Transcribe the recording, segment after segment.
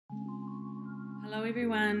Hello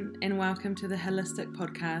everyone and welcome to the Holistic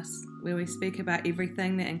Podcast, where we speak about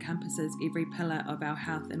everything that encompasses every pillar of our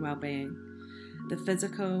health and well-being. The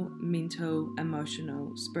physical, mental,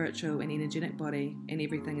 emotional, spiritual and energetic body and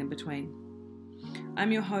everything in between.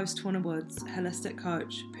 I'm your host, Twana Woods, holistic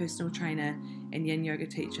coach, personal trainer and yin yoga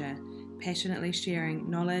teacher, passionately sharing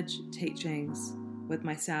knowledge, teachings with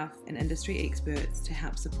myself and industry experts to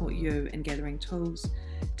help support you in gathering tools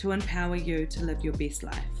to empower you to live your best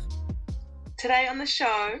life. Today on the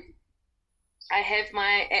show, I have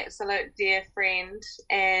my absolute dear friend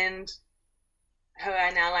and who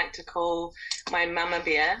I now like to call my mama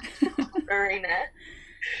bear, Verena,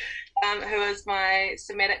 who is my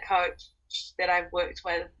somatic coach that I've worked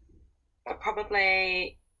with for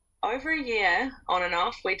probably over a year on and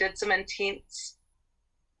off. We did some intense,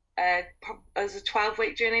 it was a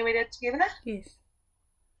 12-week journey we did together. Yes.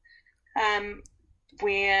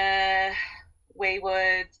 Where we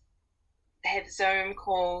would have Zoom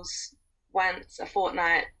calls once a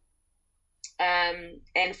fortnight, and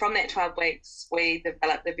from that 12 weeks we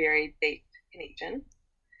developed a very deep connection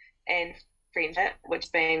and friendship, which has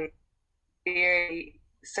been very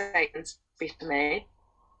safe and special to me.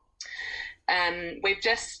 We've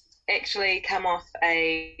just actually come off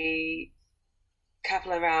a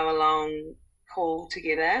couple of hour long call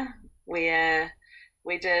together where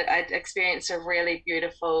I experienced a really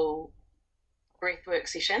beautiful breathwork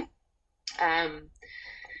session. And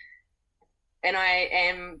I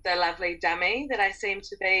am the lovely dummy that I seem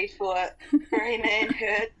to be for Verena and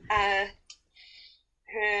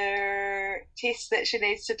her tests that she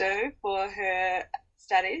needs to do for her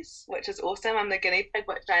studies, which is awesome. I'm the guinea pig,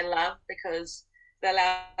 which I love because it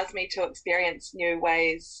allows me to experience new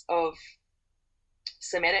ways of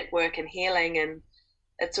somatic work and healing, and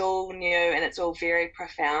it's all new and it's all very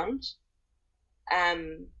profound.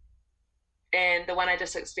 And the one I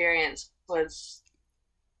just experienced was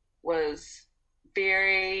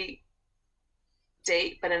very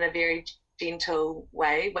deep, but in a very gentle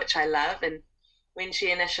way, which I love. And when she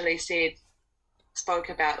initially spoke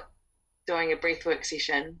about doing a breathwork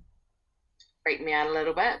session, freaked me out a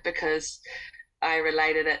little bit because I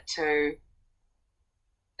related it to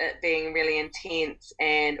it being really intense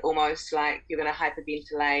and almost like you're going to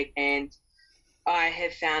hyperventilate. And I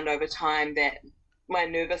have found over time that my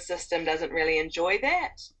nervous system doesn't really enjoy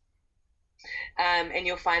that. And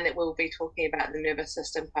you'll find that we'll be talking about the nervous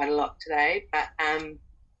system quite a lot today, but and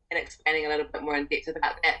expanding a little bit more in depth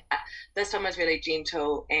about that. But this one was really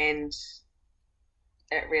gentle, and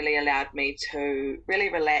it really allowed me to really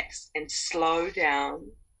relax and slow down,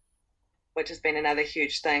 which has been another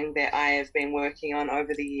huge thing that I have been working on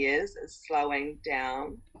over the years, is slowing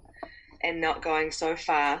down and not going so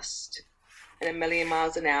fast at a million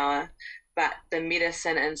miles an hour. But the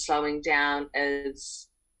medicine in slowing down is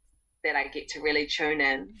that I get to really tune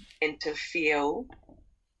in and to feel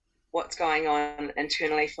what's going on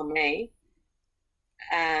internally for me,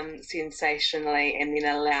 sensationally, and then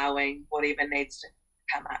allowing whatever needs to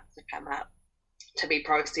come up to be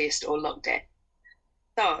processed or looked at.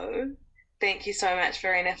 So thank you so much,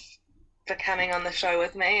 Verena, for coming on the show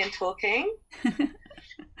with me and talking.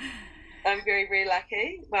 I'm very, very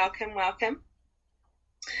lucky. Welcome.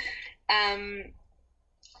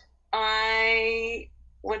 I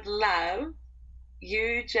would love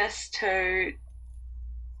you just to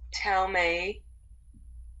tell me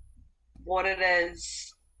what it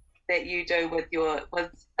is that you do with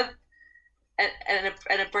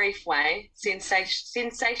in a brief way,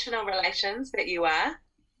 sensational relations that you are.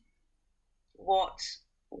 What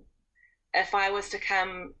if I was to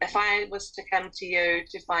come to you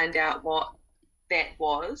to find out what that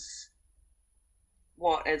was?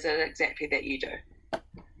 What is it exactly that you do?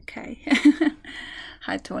 Okay.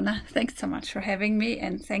 Hi, Twana. Thanks so much for having me,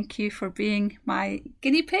 and thank you for being my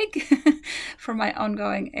guinea pig for my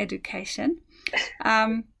ongoing education.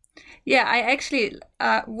 I actually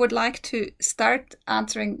would like to start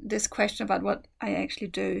answering this question about what I actually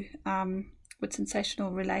do with sensational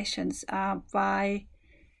relations by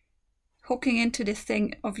hooking into this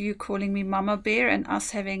thing of you calling me Mama Bear and us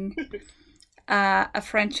having a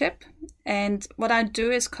friendship. And what I do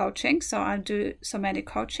is coaching. So I do somatic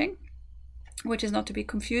coaching, which is not to be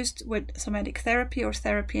confused with somatic therapy or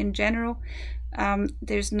therapy in general.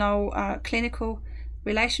 There's no clinical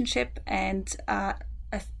relationship, and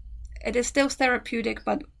it is still therapeutic,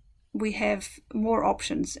 but we have more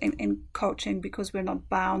options in coaching because we're not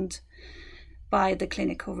bound by the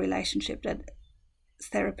clinical relationship that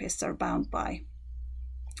therapists are bound by.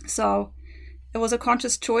 So it was a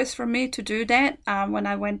conscious choice for me to do that when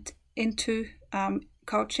I went into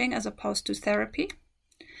coaching as opposed to therapy.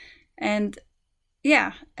 And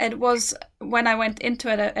yeah, it was when I went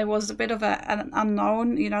into it, it was a bit of an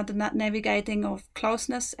unknown, the navigating of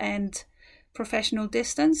closeness and professional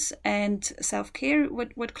distance and self-care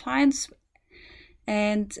with clients.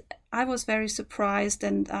 And I was very surprised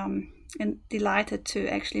and delighted to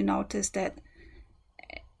actually notice that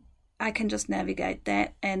I can just navigate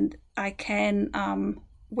that, and I can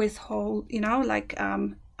withhold,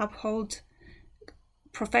 uphold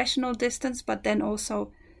professional distance, but then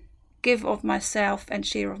also give of myself and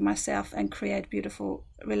share of myself and create beautiful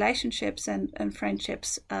relationships and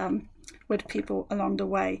friendships with people along the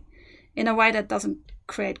way in a way that doesn't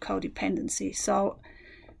create codependency. So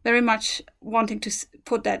very much wanting to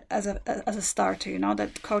put that as a starter,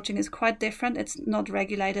 that coaching is quite different. It's not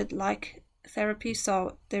regulated like therapy,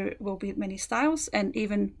 so there will be many styles, and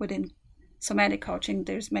even within somatic coaching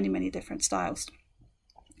there's many different styles.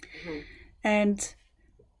 Mm-hmm. And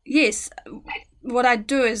yes, what I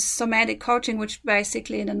do is somatic coaching, which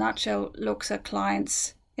basically in a nutshell looks at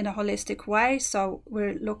clients in a holistic way. So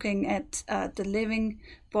we're looking at the living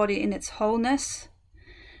body in its wholeness,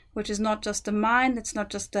 which is not just the mind, it's not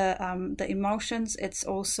just the emotions, it's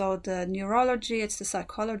also the neurology, it's the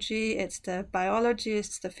psychology, it's the biology,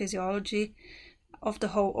 it's the physiology of the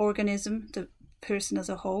whole organism, the person as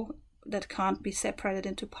a whole, that can't be separated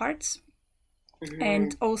into parts. Mm-hmm.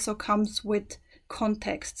 And also comes with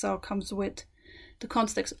context, so it comes with the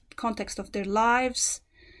context of their lives,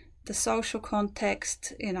 the social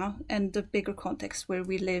context, and the bigger context where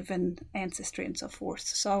we live and ancestry and so forth.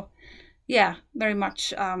 So yeah, very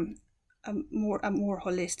much a more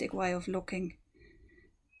holistic way of looking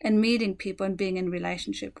and meeting people and being in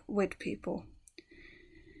relationship with people.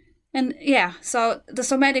 And yeah, so the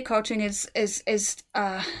somatic coaching is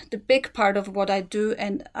the big part of what I do,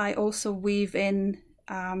 and I also weave in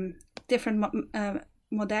different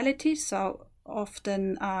modalities. So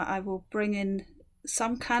often I will bring in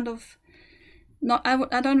some kind of,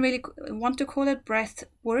 I don't really want to call it breath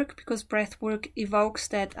work, because breath work evokes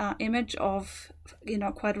that image of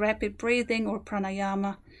quite rapid breathing or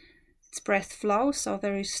pranayama. It's breath flow, so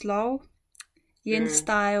very slow, yin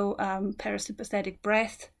style parasympathetic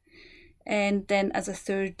breath. And then as a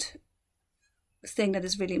third thing that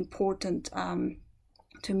is really important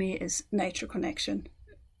to me is nature connection,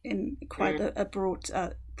 in quite a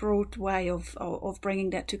broad way of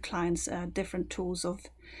bringing that to clients, different tools of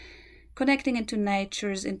connecting into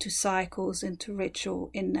natures, into cycles, into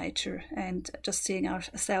ritual in nature, and just seeing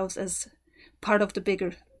ourselves as part of the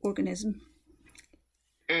bigger organism.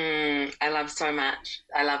 I love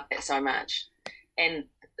that so much. And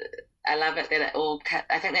I love it that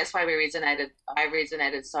I think that's why I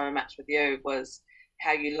resonated so much with you, was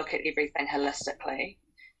how you look at everything holistically,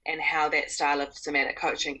 and how that style of somatic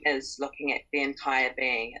coaching is looking at the entire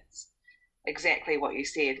being. It's exactly what you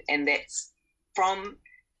said. And that's from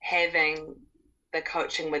having the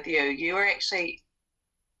coaching with you. You were actually,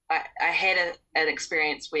 I had an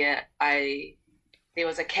experience where there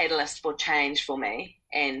was a catalyst for change for me,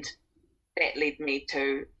 and that led me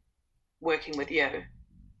to working with you.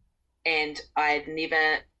 And I had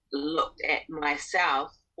never looked at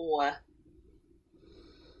myself, or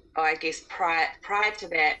I guess prior to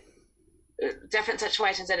that, different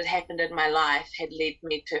situations that had happened in my life had led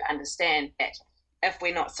me to understand that if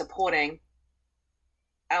we're not supporting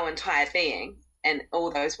our entire being in all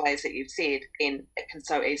those ways that you've said, then it can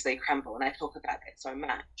so easily crumble. And I talk about that so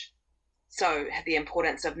much. So the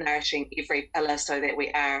importance of nourishing every pillar so that we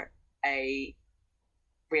are a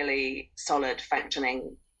really solid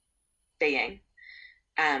functioning being.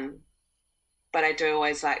 But I do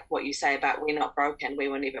always like what you say about we're not broken, we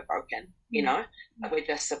were never broken, but we're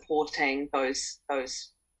just supporting those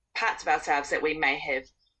parts of ourselves that we may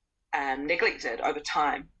have neglected over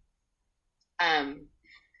time.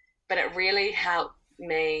 But it really helped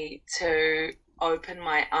me to open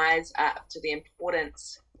my eyes up to the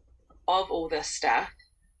importance of all this stuff,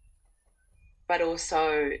 but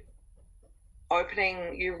also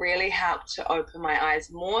you really helped to open my eyes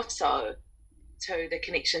more so to the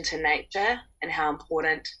connection to nature and how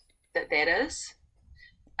important that is.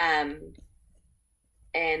 And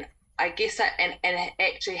I guess and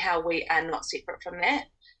actually how we are not separate from that.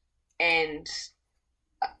 And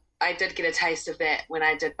I did get a taste of that when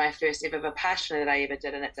I did my first ever Vipassana that I ever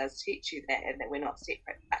did, and it does teach you that, and that we're not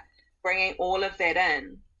separate. But bringing all of that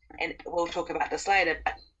in, and we'll talk about this later,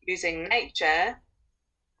 but using nature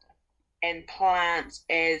and plants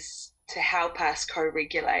as to help us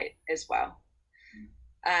co-regulate as well.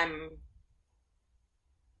 And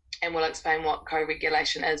we'll explain what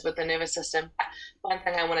co-regulation is with the nervous system. One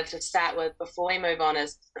thing I wanted to start with before we move on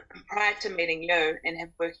is, prior to meeting you and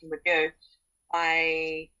working with you,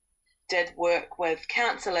 I did work with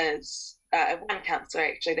counsellors, one counsellor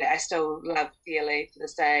actually that I still love dearly to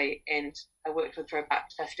this day, and I worked with for about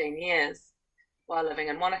 15 years while living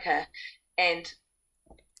in Wanaka. And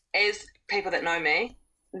as people that know me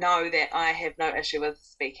know that I have no issue with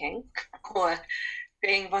speaking or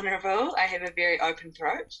being vulnerable. I have a very open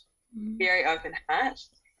throat, very open heart,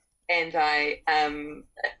 and I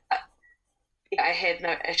have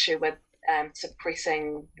no issue with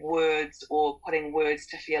suppressing words or putting words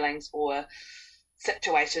to feelings or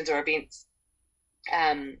situations or events.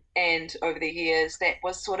 And over the years, that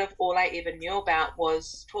was sort of all I ever knew about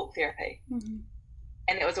was talk therapy,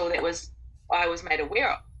 and it was all that I was made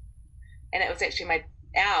aware of. And it was actually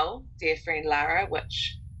our dear friend Lara,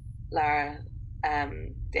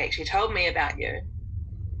 they actually told me about you.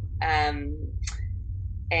 And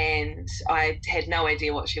I had no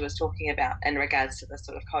idea what she was talking about in regards to this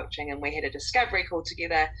sort of coaching. And we had a discovery call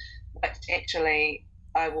together, which actually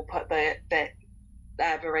I will put the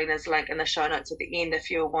Verena's link in the show notes at the end if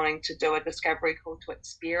you're wanting to do a discovery call to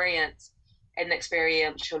experience at an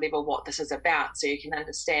experiential level what this is about, so you can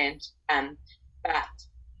understand. But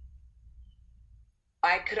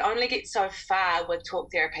I could only get so far with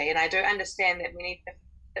talk therapy, and I do understand that we need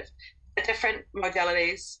the different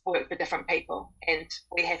modalities work for different people, and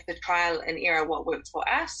we have to trial and error what works for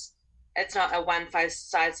us. It's not a one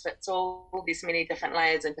size fits all. There's many different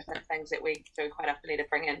layers and different things that we do quite often need to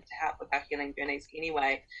bring in to help with our healing journeys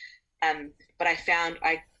anyway. But I found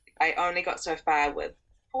I only got so far with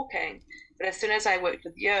talking. But as soon as I worked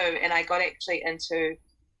with you and I got actually into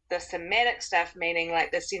the somatic stuff, meaning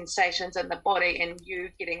like the sensations in the body, and you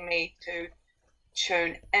getting me to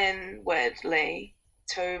tune inwardly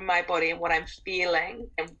to my body and what I'm feeling,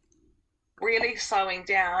 and really slowing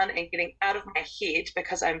down and getting out of my head,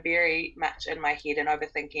 because I'm very much in my head and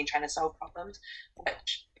overthinking, trying to solve problems,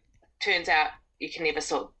 which turns out you can never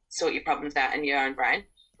sort your problems out in your own brain.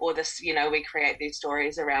 Or this, we create these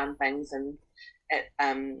stories around things, and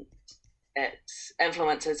it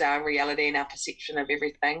influences our reality and our perception of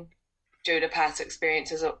everything due to past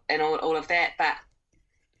experiences and all of that. But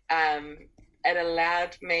it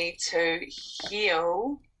allowed me to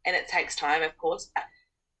heal, and it takes time, of course, but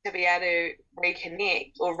to be able to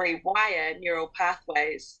reconnect or rewire neural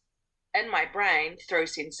pathways in my brain through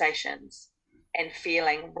sensations and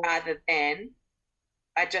feeling, rather than,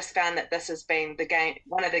 I just found that this has been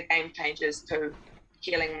one of the game changers to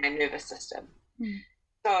healing my nervous system.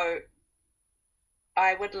 So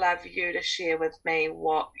I would love you to share with me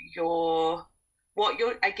what your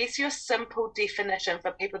I guess your simple definition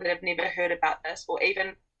for people that have never heard about this, or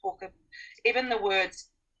even the words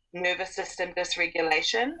nervous system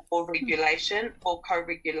dysregulation or regulation or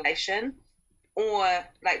co-regulation, or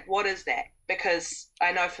like, what is that? Because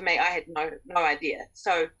I know for me, I had no idea.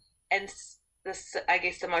 So, and this, I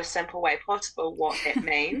guess, the most simple way possible, what that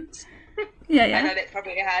means. Yeah. I know that's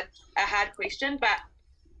probably a hard question, but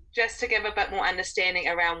just to give a bit more understanding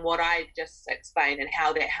around what I just explained and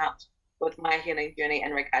how that helped with my healing journey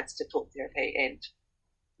in regards to talk therapy. And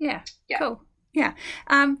yeah. Cool. Yeah.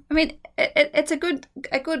 I mean, it's a good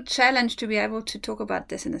challenge to be able to talk about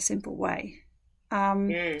this in a simple way.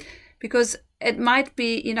 Because it might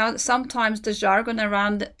be, sometimes the jargon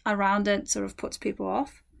around it sort of puts people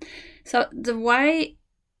off. So the way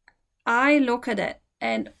I look at it,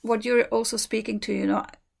 and what you're also speaking to,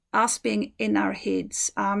 us being in our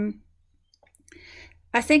heads,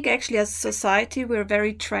 I think actually as a society we're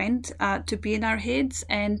very trained to be in our heads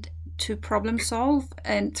and to problem solve,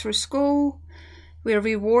 and through school we're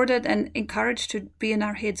rewarded and encouraged to be in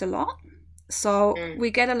our heads a lot. So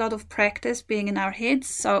we get a lot of practice being in our heads.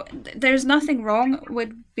 So there's nothing wrong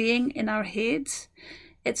with being in our heads.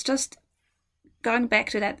 It's just going back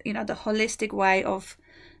to that, the holistic way of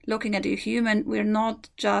looking at a human. We're not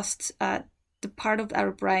just the part of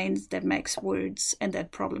our brains that makes words and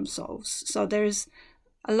that problem solves. So there's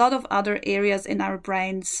a lot of other areas in our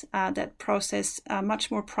brains that process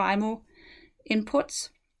much more primal inputs.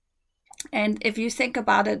 And if you think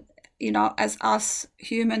about it, as us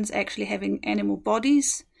humans actually having animal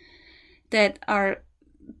bodies that are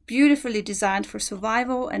beautifully designed for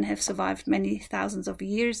survival and have survived many thousands of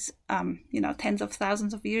years, tens of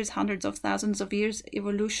thousands of years, hundreds of thousands of years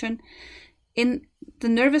evolution, in the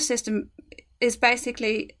nervous system is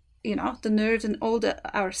basically, the nerves and all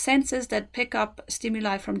our senses that pick up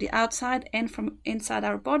stimuli from the outside and from inside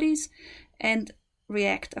our bodies and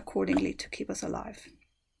react accordingly to keep us alive.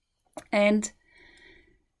 And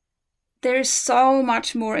there's so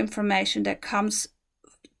much more information that comes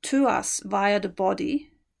to us via the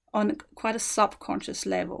body on quite a subconscious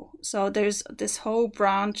level. So there's this whole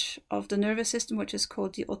branch of the nervous system, which is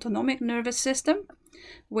called the autonomic nervous system,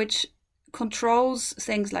 which controls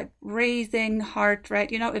things like breathing, heart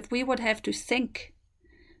rate. If we would have to think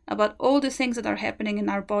about all the things that are happening in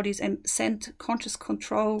our bodies and send conscious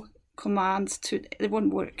control commands to, it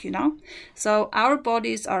wouldn't work. So our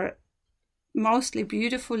bodies are mostly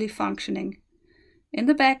beautifully functioning in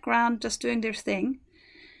the background, just doing their thing.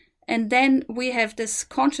 And then we have this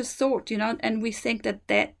conscious thought, and we think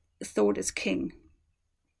that thought is king.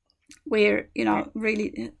 Where,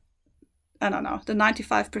 really, I don't know, the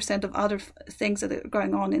 95% of other things that are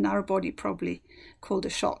going on in our body probably call the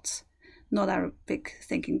shots, not our big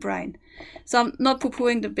thinking brain. So I'm not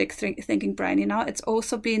poo-pooing the big thinking brain, it's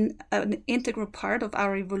also been an integral part of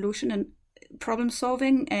our evolution, and problem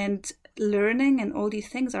solving and learning and all these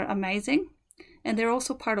things are amazing. And they're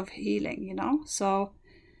also part of healing, So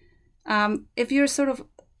if you're sort of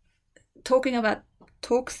talking about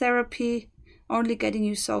talk therapy only getting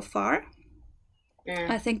you so far,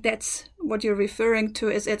 I think that's what you're referring to.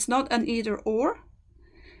 Is it's not an either or.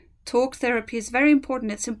 Talk therapy is very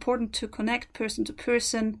important. It's important to connect person to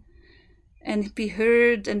person and be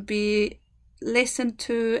heard and be listened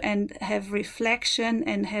to and have reflection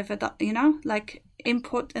and have like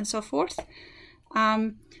input and so forth.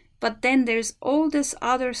 But then there's all this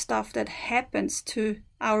other stuff that happens to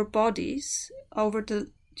our bodies over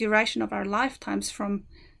the duration of our lifetimes, from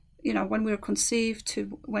when we're conceived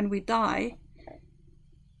to when we die,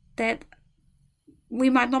 that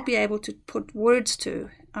we might not be able to put words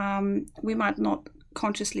to. We might not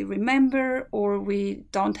consciously remember, or we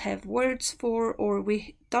don't have words for, or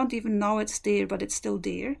we don't even know it's there, but it's still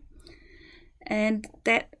there. And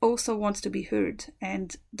that also wants to be heard.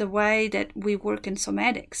 And the way that we work in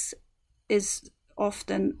somatics is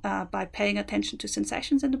often by paying attention to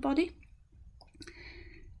sensations in the body.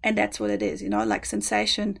 And that's what it is, like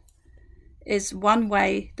sensation is one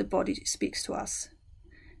way the body speaks to us.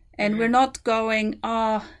 And we're not going,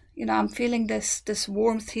 I'm feeling this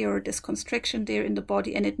warmth here or this constriction there in the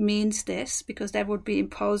body, and it means this, because that would be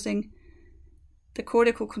imposing the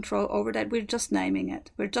cortical control over that. We're just naming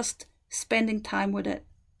it. We're just spending time with it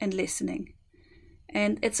and listening.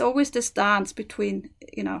 And it's always this dance between,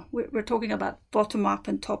 we're talking about bottom-up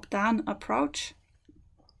and top-down approach.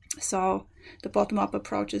 So the bottom-up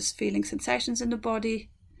approach is feeling sensations in the body,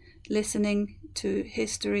 listening to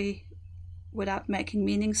history without making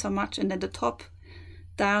meaning so much. And then the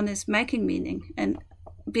top-down is making meaning and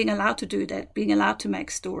being allowed to do that, being allowed to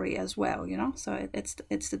make story as well, So it's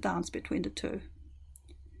the dance between the two.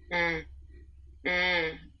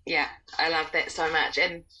 Yeah, I love that so much.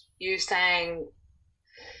 And you saying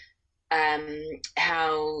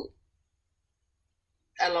how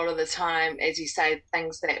a lot of the time, as you say,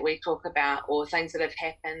 things that we talk about or things that have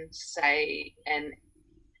happened, say, and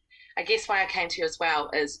I guess why I came to you as well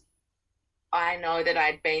is I know that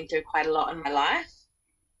I'd been through quite a lot in my life,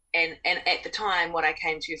 and at the time what I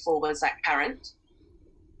came to you for was like current,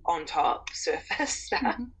 on top, surface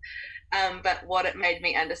stuff. But what it made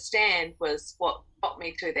me understand was what got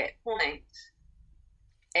me to that point.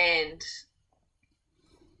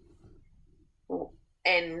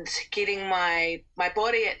 And getting my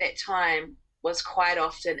body at that time was quite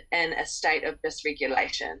often in a state of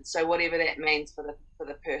dysregulation. So whatever that means for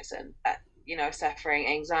the person, but suffering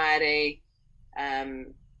anxiety,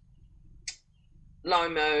 low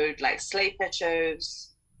mood, like sleep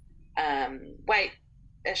issues, weight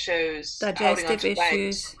issues, digestive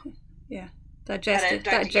issues, weight.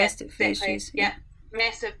 digestive issues,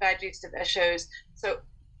 massive digestive issues.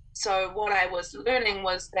 So what I was learning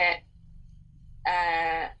was that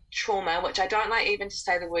trauma, which I don't like even to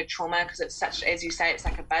say the word trauma, because it's such, as you say, it's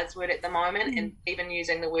like a buzzword at the moment, and even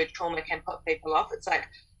using the word trauma can put people off. It's like,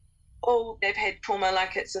 oh, they've had trauma,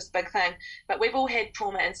 like it's this big thing. But we've all had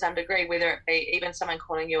trauma in some degree, whether it be even someone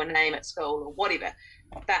calling you a name at school or whatever.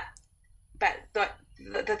 But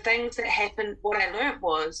the things that happened, what I learned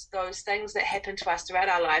was those things that happen to us throughout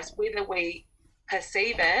our lives, whether we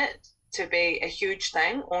perceive it to be a huge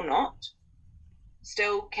thing or not,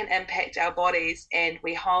 still can impact our bodies, and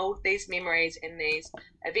we hold these memories and these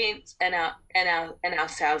events in our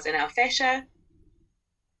cells, in our fascia.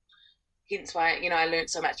 Hence why, I learned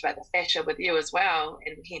so much about the fascia with you as well,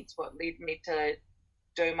 and hence what led me to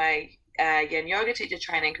do my yin yoga teacher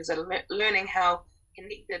training, because I'm learning how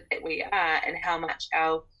connected that we are and how much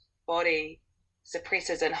our body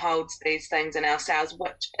suppresses and holds these things in our cells,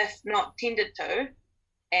 which, if not tended to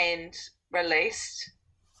and released,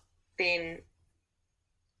 then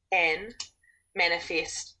can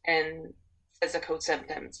manifest in physical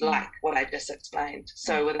symptoms like what I just explained.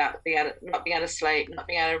 So without not being able to sleep, not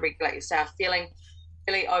being able to regulate yourself, feeling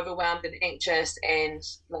really overwhelmed and anxious, and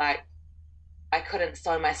like I couldn't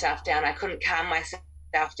slow myself down, I couldn't calm myself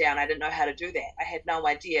myself down. I didn't know how to do that. I had no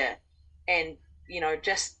idea. And,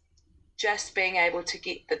 just being able to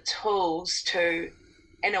get the tools to,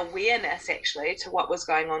 an awareness actually, to what was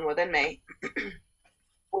going on within me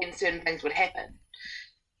when certain things would happen,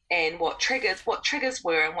 and what triggers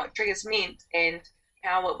were and what triggers meant, and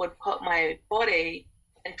how it would put my body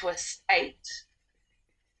into a state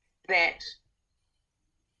that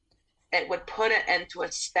it would put it into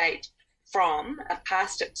a state from a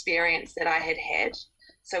past experience that I had had.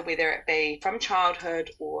 So whether it be from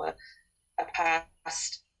childhood or a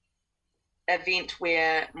past event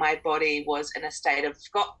where my body was in a state of,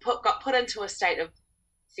 got put into a state of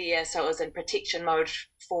fear, so it was in protection mode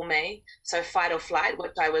for me, so fight or flight,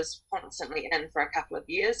 which I was constantly in for a couple of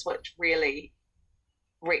years, which really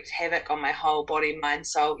wreaked havoc on my whole body, mind,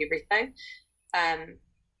 soul, everything.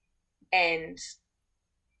 And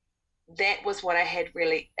that was what I had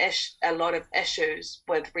really a lot of issues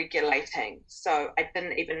with regulating. So I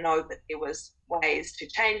didn't even know that there was ways to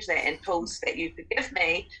change that and tools that you could give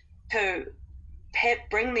me to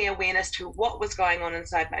bring the awareness to what was going on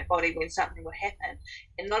inside my body when something would happen.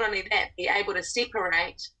 And not only that, be able to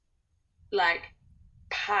separate like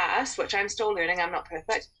past, which I'm still learning, I'm not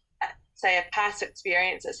perfect, say a past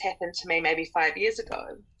experience that's happened to me maybe 5 years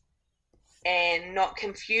ago, and not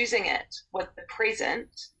confusing it with the present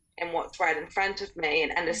and what's right in front of me,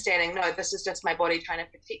 and understanding, no, this is just my body trying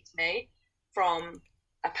to protect me from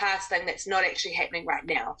a past thing that's not actually happening right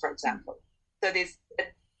now, for example. So there's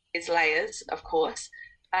layers, of course,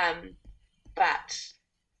 but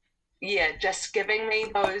yeah, just giving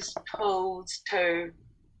me those tools to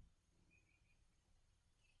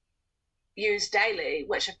use daily,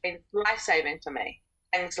 which have been life-saving for me.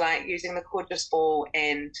 Things like using the Gorgeous Ball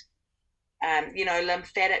and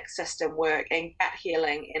lymphatic system work and gut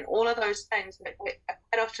healing and all of those things that quite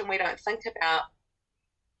often we don't think about,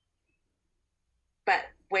 but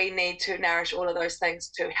we need to nourish all of those things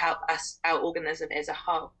to help us, our organism as a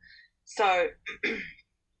whole. So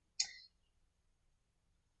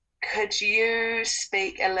could you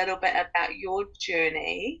speak a little bit about your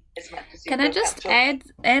journey as much as you can? I just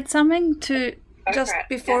add something to just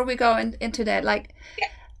before we go into that, like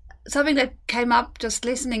something that came up just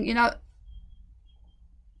listening,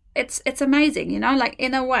 it's amazing, like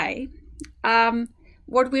in a way,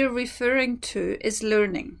 what we're referring to is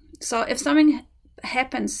learning. So if something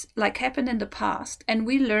happened in the past and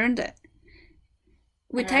we learned it,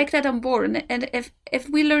 we take that on board, and if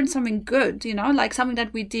we learn something good, like something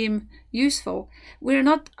that we deem useful, we're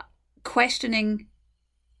not questioning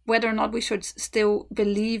whether or not we should still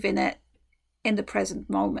believe in it in the present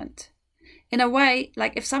moment. In a way,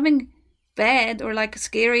 like if something bad or like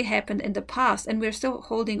scary happened in the past and we're still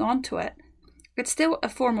holding on to it, it's still a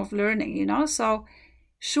form of learning, So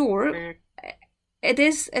sure, it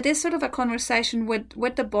is sort of a conversation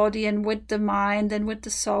with the body and with the mind and with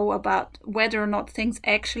the soul about whether or not things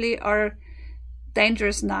actually are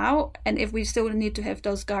dangerous now, and if we still need to have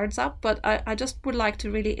those guards up. But I just would like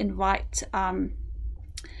to really invite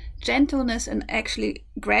gentleness and actually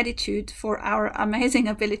gratitude for our amazing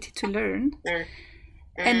ability to learn.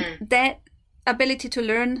 And that ability to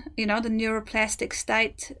learn, the neuroplastic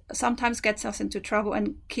state sometimes gets us into trouble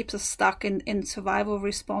and keeps us stuck in survival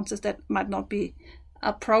responses that might not be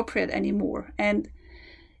appropriate anymore. And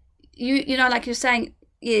you know, like you're saying,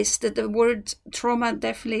 yes, that the word trauma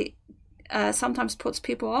definitely sometimes puts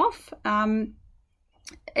people off.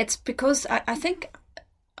 It's because I think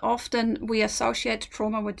often we associate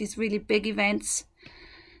trauma with these really big events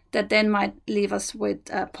that then might leave us with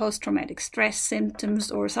post-traumatic stress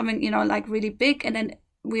symptoms or something, like really big. And then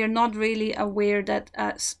we are not really aware that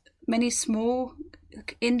many small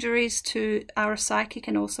injuries to our psyche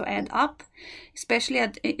can also add up, especially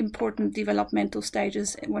at important developmental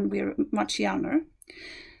stages when we're much younger.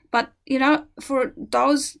 But, for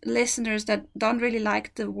those listeners that don't really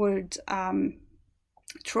like the word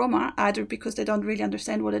trauma, either because they don't really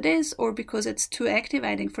understand what it is or because it's too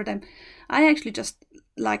activating for them, I actually just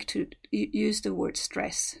like to use the word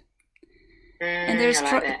stress. And there's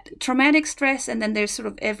traumatic stress, and then there's sort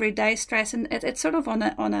of everyday stress, and it's sort of on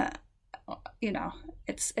a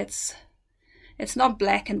it's not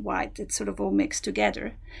black and white. It's sort of all mixed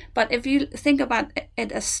together. But if you think about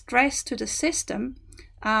it as stress to the system,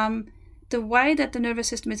 the way that the nervous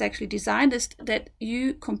system is actually designed is that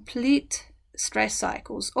you complete stress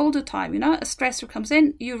cycles all the time. A stressor comes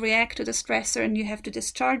in, you react to the stressor, and you have to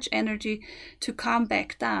discharge energy to calm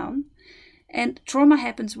back down. And trauma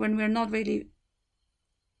happens when we're not really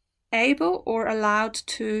able or allowed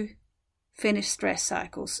to finish stress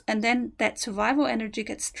cycles, and then that survival energy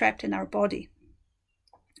gets trapped in our body.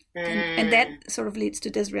 And that sort of leads to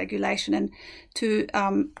dysregulation and to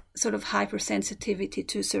sort of hypersensitivity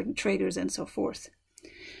to certain triggers and so forth.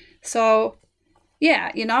 So,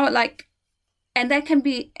 yeah, like, and that can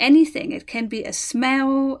be anything. It can be a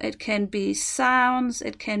smell, it can be sounds,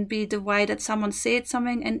 it can be the way that someone said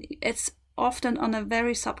something, and it's often on a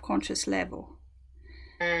very subconscious level.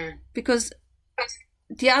 Because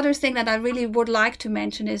the other thing that I really would like to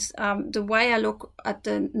mention is the way I look at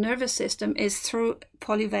the nervous system is through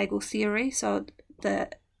polyvagal theory. So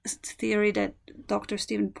the theory that Dr.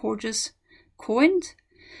 Stephen Porges coined.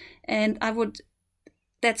 And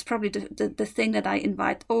that's probably the thing that I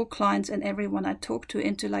invite all clients and everyone I talk to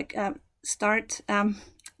into, like, start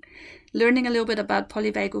learning a little bit about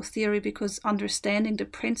polyvagal theory, because understanding the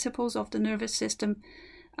principles of the nervous system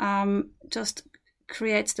just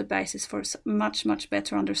creates the basis for much, much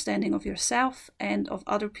better understanding of yourself and of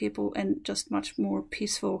other people, and just much more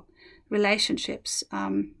peaceful relationships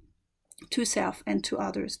to self and to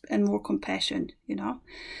others, and more compassion,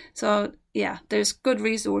 So, yeah, there's good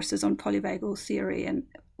resources on polyvagal theory, and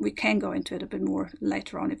we can go into it a bit more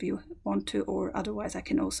later on if you want to, or otherwise I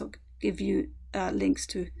can also give you links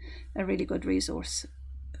to a really good resource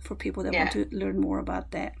for people that want to learn more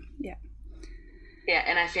about that. Yeah,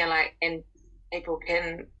 and I feel like, and people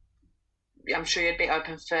can, I'm sure you'd be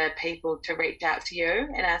open for people to reach out to you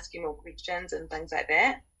and ask you more questions and things like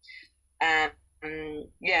that.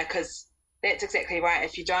 Because that's exactly right.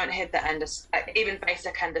 If you don't have the even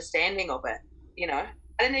basic understanding of it,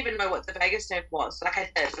 I didn't even know what the vagus nerve was, like I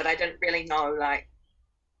did, but I didn't really know, like,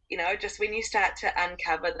 just when you start to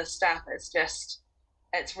uncover the stuff,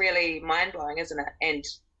 it's really mind-blowing, isn't it?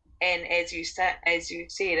 And as you said,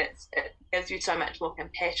 it gives you so much more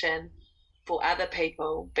compassion for other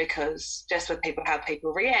people, because just with people, how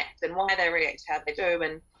people react and why they react how they do,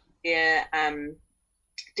 and their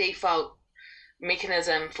default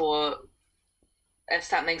mechanism for if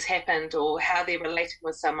something's happened, or how they're relating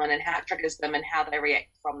with someone and how it triggers them and how they react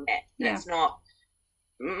from that. Yeah. It's not,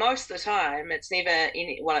 most of the time, it's never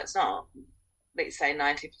it's not, let's say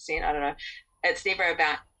 90%, I don't know, it's never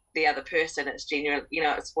about the other person. It's genuine,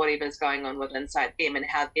 it's whatever's going on with inside them, and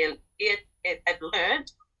how they've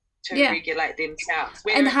learned to regulate themselves.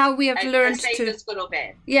 And how we have learned to, it's good or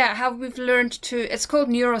bad. Yeah, how we've learned to, it's called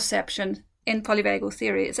neuroception in polyvagal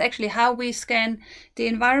theory. It's actually how we scan the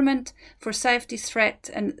environment for safety, threat,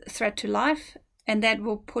 and threat to life, and that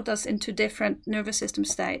will put us into different nervous system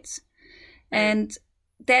states. And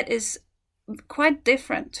that is quite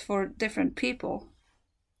different for different people.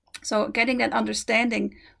 So getting that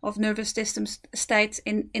understanding of nervous system states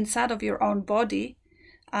inside of your own body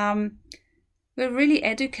will really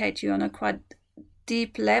educate you on a quite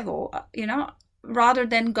deep level, rather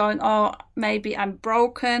than going, oh, maybe I'm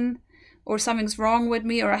broken, or something's wrong with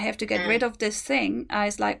me, or I have to get rid of this thing.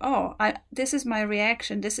 It's like, this is my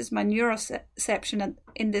reaction, this is my neuroception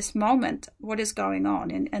in this moment, what is going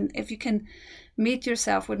on? And if you can meet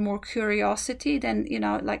yourself with more curiosity, then,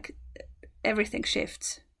 like, everything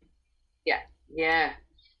shifts. Yeah.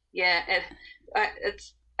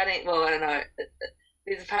 It's, I don't know.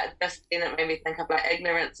 There's a part of this thing that made me think of, like,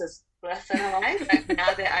 ignorance is bliss in a way. Like,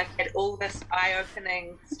 now that I've had all this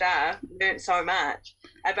eye-opening stuff, learned so much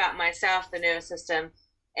about myself, the nervous system,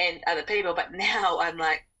 and other people, but now I'm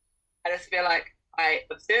like, I just feel like I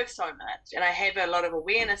observe so much, and I have a lot of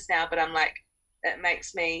awareness now, but I'm like, it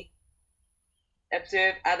makes me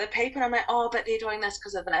observe other people, and I'm like, oh, but they're doing this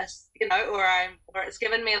because of this, or it's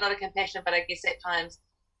given me a lot of compassion, but I guess at times,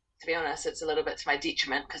 to be honest, it's a little bit to my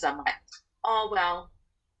detriment, because I'm like, oh, well,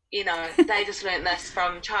 they just learned this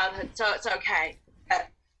from childhood, so it's okay.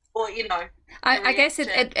 Or, I guess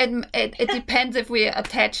it depends if we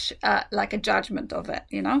attach like a judgment of it,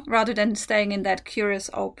 rather than staying in that curious,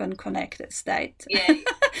 open, connected state. Yeah,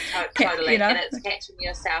 totally. And it's catching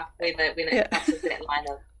yourself when it crosses that line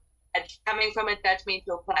of coming from a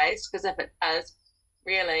judgmental place, because if it does,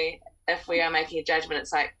 really, if we are making a judgment,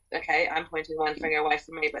 it's like, okay, I'm pointing one finger away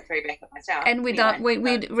from me, but three back at myself. And we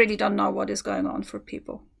really don't know what is going on for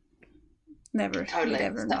people. Never, totally. We'd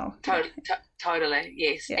ever know. Totally,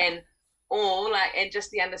 yes. Yeah. And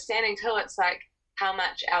just the understanding too, it's like how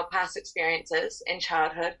much our past experiences in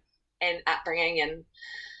childhood and upbringing and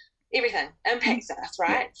everything impacts us,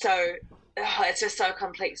 right? So it's just so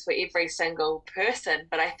complex for every single person.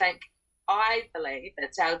 But I believe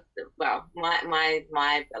it's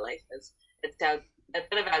my belief is it's a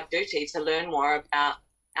bit of our duty to learn more about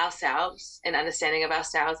ourselves and understanding of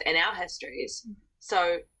ourselves and our histories.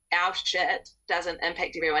 So our shit doesn't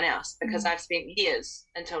impact everyone else, because I've spent years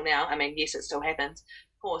until now, I mean, yes, it still happens,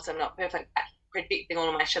 of course I'm not perfect, but projecting all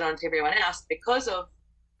of my shit onto everyone else because of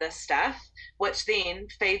this stuff, which then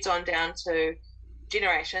feeds on down to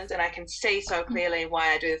generations, and I can see so clearly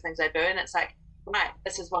why I do the things I do. And it's like, right,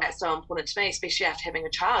 this is why it's so important to me, especially after having a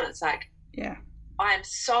child. It's like, yeah, I'm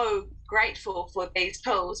so grateful for these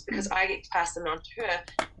tools because I get to pass them on to her.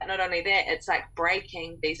 And not only that, it's like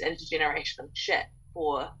breaking these intergenerational shit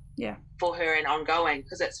for her and ongoing,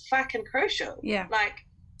 because it's fucking crucial. Yeah. Like,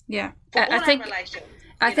 yeah. For all I think relations.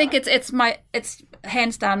 I think it's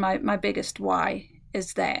hands down my biggest why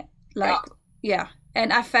is that, like, yeah.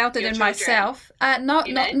 And I felt it in myself. Not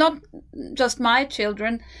just my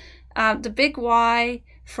children. The big why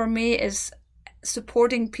for me is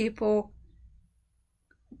supporting people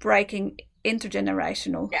breaking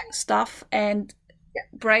intergenerational stuff and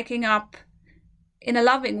breaking up in a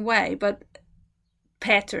loving way, but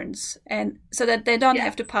patterns, and so that they don't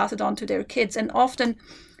have to pass it on to their kids. And often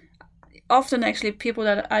actually people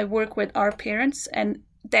that I work with are parents, and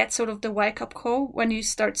that's sort of the wake-up call when you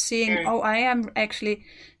start seeing, oh, I am actually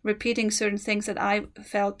repeating certain things that I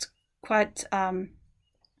felt quite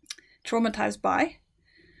traumatized by,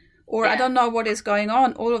 or I don't know what is going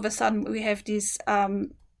on. All of a sudden we have these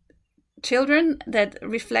children that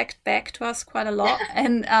reflect back to us quite a lot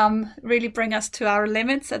and really bring us to our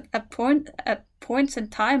limits at points in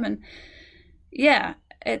time. And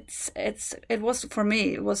it was, for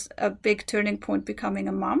me, it was a big turning point becoming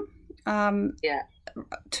a mum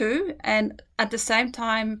too. And at the same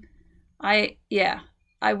time, I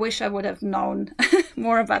wish I would have known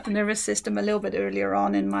more about the nervous system a little bit earlier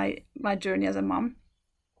on in my journey as a mum.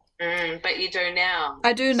 But you do now.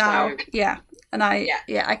 I do now, so, and I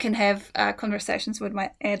can have conversations with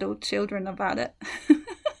my adult children about it.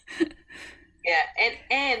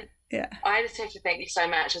 And I just have to thank you so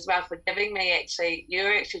much as well for giving me, you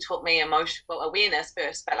actually taught me emotional awareness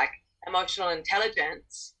first, but like emotional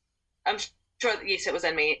intelligence. I'm sure that, yes, it was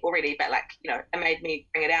in me already, but like, you know, it made me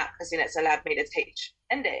bring it out because then it's allowed me to teach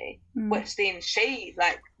Indy, which then she,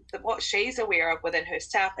 like, what she's aware of within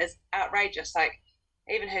herself is outrageous. Like,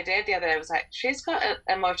 even her dad the other day was like, she's got an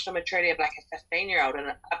emotional maturity of like a 15-year-old, and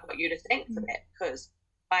I've got you to thank for that, because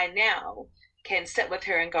I now can sit with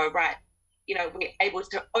her and go, right, you know, we're able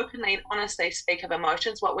to openly and honestly speak of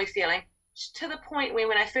emotions, what we're feeling, to the point where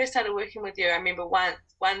when I first started working with you, I remember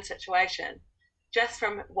one situation, just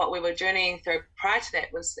from what we were journeying through prior to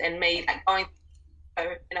that, was in me like going,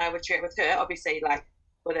 and I would share it with her, obviously like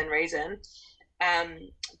within reason,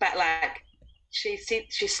 but like she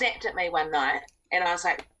snapped at me one night, and I was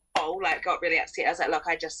like, oh, like got really upset. I was like, look,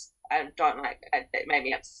 I don't like it. It made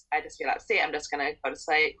me upset. I just feel upset. I'm just going to go to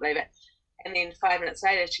sleep, leave it. And then 5 minutes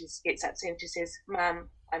later, she gets upset and she says, Mum,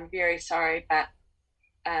 I'm very sorry, but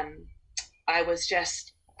I was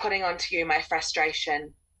just putting onto you my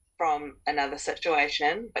frustration from another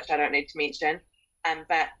situation, which I don't need to mention,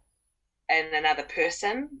 but and another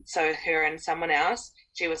person, so her and someone else,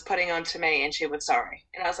 she was putting onto me, and she was sorry.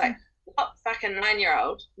 And I was like, what fucking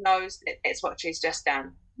 9-year-old knows that that's what she's just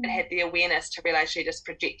done, and had the awareness to realize she just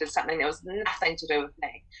projected something that was nothing to do with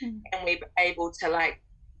me. And we were able to like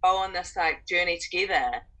go on this like journey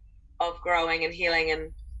together of growing and healing,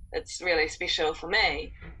 and it's really special for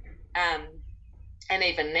me. And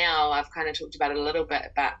even now, I've kind of talked about it a little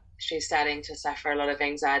bit, but she's starting to suffer a lot of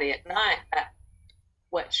anxiety at night,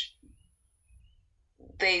 which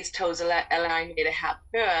these tools are allowing me to help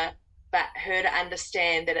her, but her to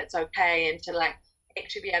understand that it's okay, and to like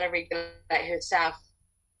actually be able to regulate herself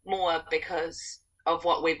more because of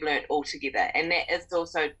what we've learned all together. And that is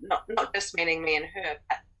also not just meaning me and her,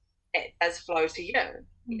 but it does flow to you.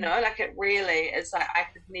 You know, like it really is like, I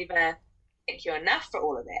could never thank you enough for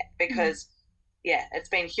all of that, because it's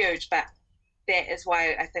been huge. But that is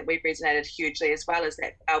why I think we've resonated hugely, as well as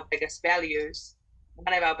that our biggest values,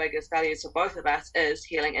 one of our biggest values for both of us is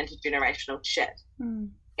healing intergenerational shit.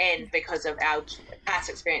 And because of our past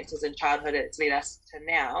experiences in childhood, it's led us to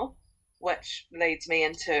now, which leads me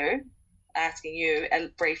into asking you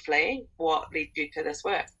briefly, what led you to this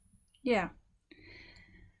work? Yeah.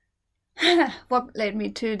 What led me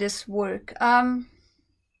to this work?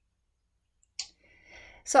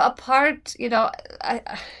 So apart, you know,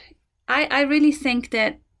 I really think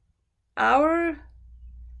that our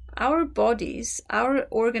bodies, our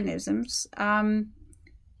organisms,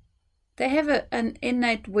 they have an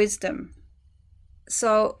innate wisdom.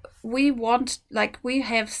 So we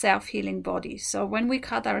have self-healing bodies. So when we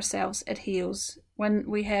cut ourselves, it heals. When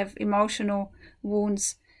we have emotional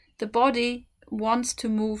wounds, the body wants to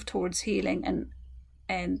move towards healing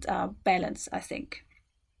and balance, I think.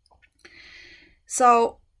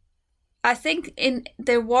 So I think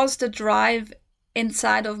there was the drive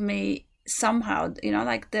inside of me somehow, you know,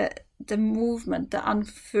 like the movement, the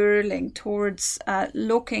unfurling towards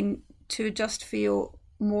looking to just feel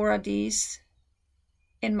more at ease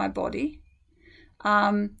in my body.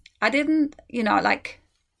 I didn't,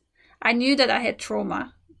 I knew that I had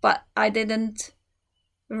trauma, but I didn't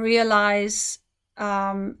realize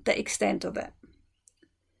the extent of it.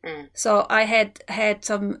 So I had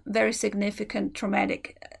some very significant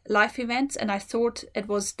traumatic life events, and I thought it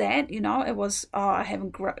was that, it was, I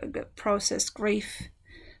haven't processed grief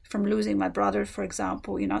from losing my brother, for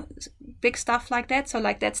example, big stuff like that. So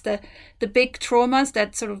like that's the big traumas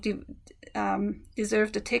that sort of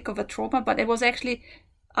deserve the tick of a trauma, but it was actually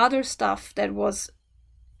other stuff that was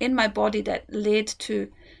in my body that led to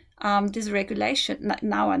dysregulation.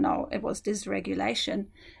 Now I know it was dysregulation,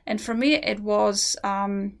 and for me it was a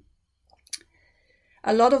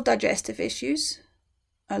lot of digestive issues,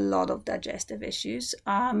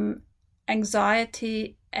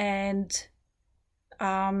 anxiety, and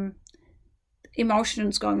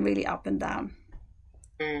emotions going really up and down.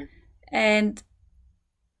 And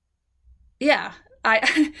yeah, I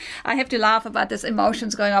have to laugh about this,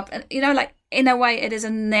 emotions going up, and like in a way it is a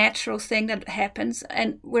natural thing that happens,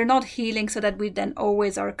 and we're not healing so that we then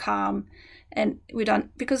always are calm, and we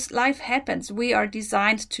don't, because life happens. We are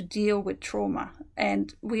designed to deal with trauma,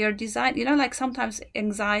 and we are designed, like sometimes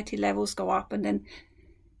anxiety levels go up, and then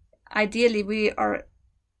ideally we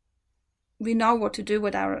know what to do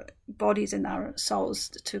with our bodies and our souls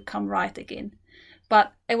to come right again.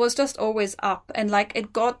 But it was just always up, and like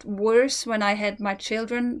it got worse when I had my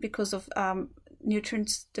children because of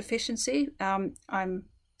nutrients deficiency. I'm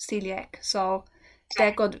celiac, so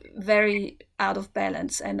that got very out of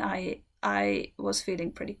balance, and I was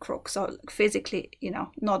feeling pretty crook, so physically,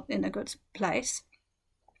 not in a good place.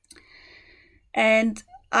 And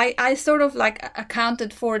I sort of like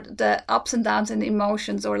accounted for the ups and downs in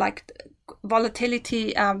emotions, or like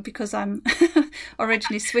volatility, because I'm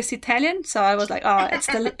originally Swiss Italian, so I was like,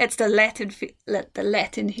 it's the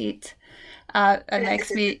Latin heat. It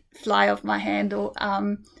makes me fly off my handle,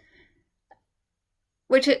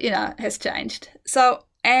 which has changed. So,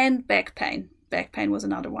 and back pain was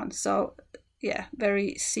another one. So yeah,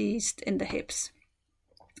 very seized in the hips.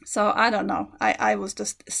 So I don't know. I was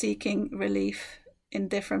just seeking relief in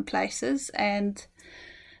different places and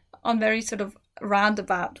on very sort of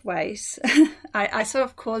roundabout ways. I sort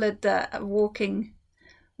of call it the walking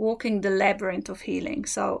the labyrinth of healing.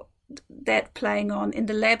 So that playing on in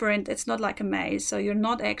the labyrinth, it's not like a maze, so you're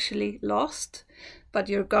not actually lost, but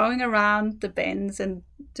you're going around the bends and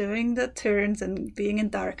doing the turns and being in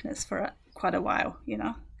darkness for quite a while,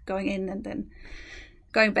 going in and then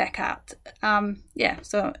going back out.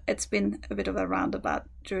 So it's been a bit of a roundabout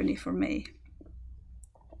journey for me.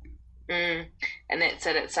 And that's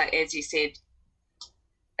it. It's like, as you said,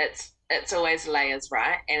 it's always layers,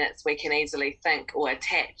 right? And we can easily think or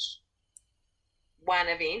attach one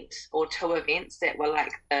event or two events that were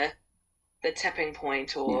like the tipping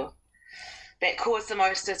point, or that caused the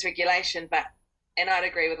most dysregulation. And I'd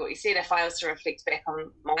agree with what you said. If I was to reflect back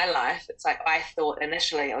on my life, it's like I thought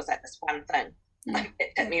initially it was like this one thing, like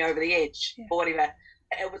it tipped me over the edge or whatever.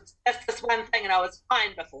 It was just this one thing, and I was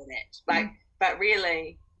fine before that. But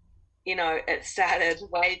really, it started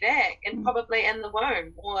way back, and probably in the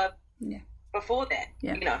womb or before that.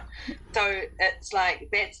 So it's like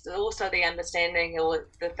that's also the understanding, or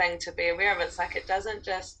the thing to be aware of. It's like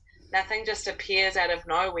nothing just appears out of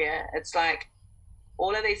nowhere. It's like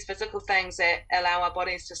all of these physical things that allow our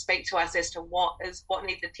bodies to speak to us as to what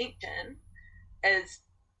needs attention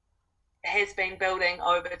has been building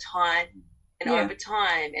over time and over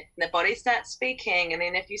time, and the body starts speaking, and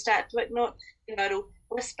then if you start to ignore, it'll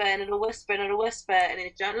whisper and it'll whisper and it'll whisper, and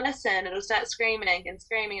if you don't listen, it'll start screaming and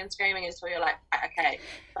screaming and screaming until you're like, okay,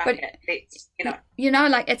 fuck it. It's,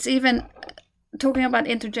 like it's even talking about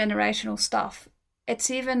intergenerational stuff.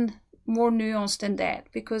 It's even more nuanced than that,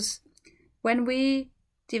 because when we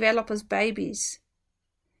develop as babies,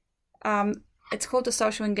 it's called the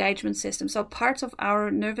social engagement system. So parts of our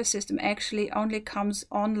nervous system actually only comes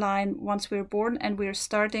online once we're born and we're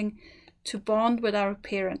starting to bond with our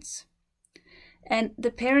parents. And the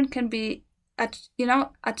parent can be,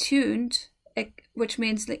 attuned, which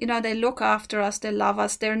means that, they look after us, they love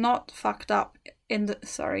us, they're not fucked up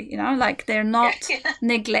they're not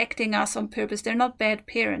neglecting us on purpose. They're not bad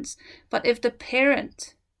parents. But if the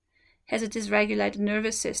parent has a dysregulated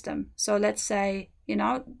nervous system, so let's say,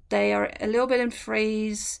 they are a little bit in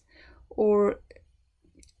freeze, or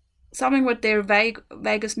something with their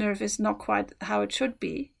vagus nerve is not quite how it should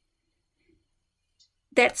be,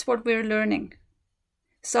 that's what we're learning.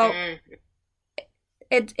 So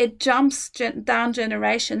it jumps down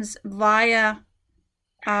generations via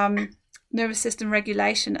nervous system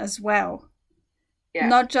regulation as well. Yeah.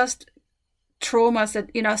 Not just traumas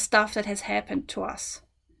that, stuff that has happened to us.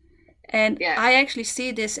 And I actually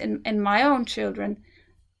see this in my own children.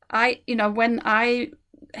 When I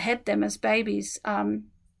had them as babies,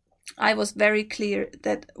 I was very clear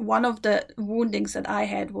that one of the woundings that I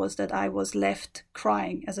had was that I was left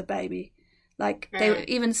crying as a baby. Like they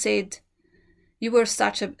even said, you were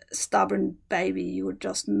such a stubborn baby, you would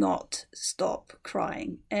just not stop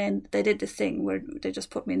crying. And they did the thing where they just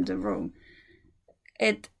put me in the room.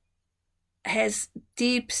 It has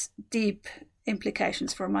deep, deep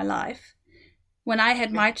implications for my life. When I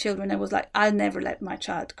had my children, I was like, I'll never let my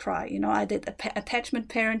child cry. I did attachment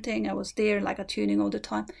parenting. I was there like a tuning all the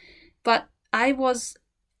time. But I was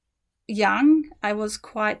young. I was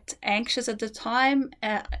quite anxious at the time.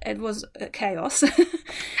 It was chaos.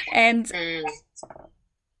 And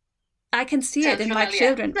I can see it in my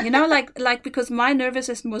children, like because my nervous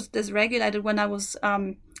system was dysregulated when I was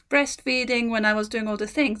breastfeeding, when I was doing all the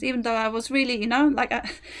things, even though I was really, I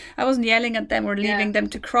wasn't yelling at them or leaving them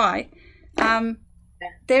to cry.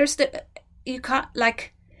 There's you can't,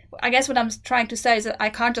 I guess what I'm trying to say is that I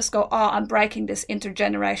can't just go, I'm breaking this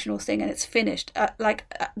intergenerational thing and it's finished.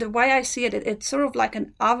 The way I see it, it's sort of like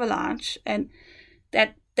an avalanche, and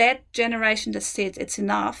that generation that says it's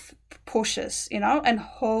enough pushes, and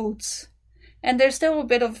holds. And there's still a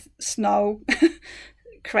bit of snow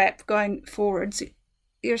crap going forwards.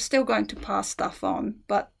 You're still going to pass stuff on,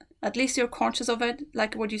 but at least you're conscious of it.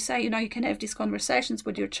 Like what you say, you can have these conversations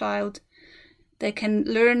with your child. They can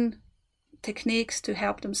learn techniques to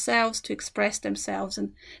help themselves, to express themselves,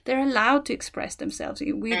 and they're allowed to express themselves.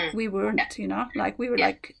 We weren't, we were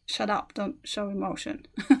like, shut up, don't show emotion.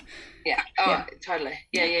 Totally.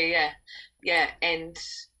 Yeah. And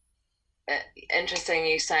interesting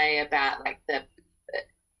you say about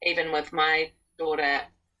even with my daughter,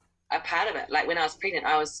 a part of it, like when I was pregnant,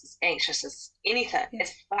 I was anxious as anything,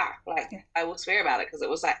 as fuck. I will swear about it, because it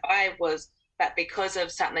was like but because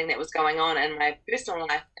of something that was going on in my personal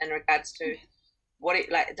life in regards to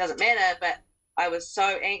it doesn't matter, but I was so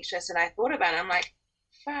anxious, and I thought about it. I'm like,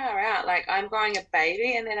 far out, I'm growing a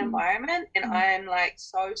baby in that environment, and I'm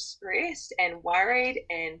so stressed and worried,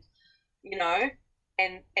 and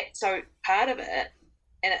so part of it,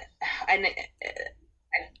 and I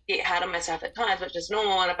get hard on myself at times, which is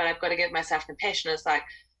normal, but I've got to give myself compassion. It's like,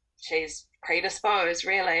 she's predisposed,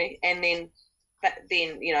 really, but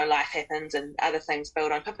then, life happens and other things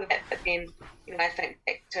build on top of that. But then, I think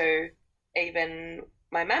back to even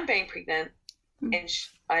my mum being pregnant, and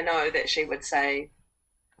I know that she would say,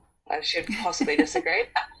 I should possibly disagree,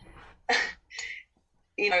 but,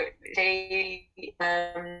 she,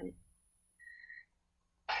 I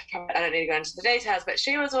don't need to go into the details, but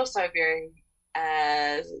she was also very,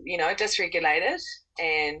 dysregulated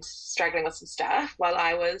and struggling with some stuff while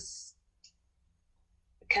I was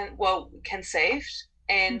conceived,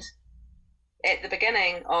 and at the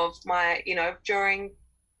beginning of my, during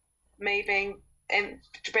me being in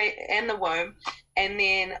the womb, and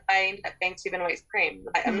then I ended up being 7 weeks preem.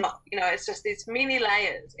 I'm not, it's just there's many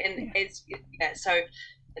layers, and so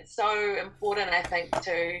it's so important, I think,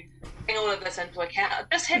 to bring all of this into account.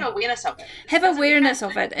 Just have awareness of it. Have awareness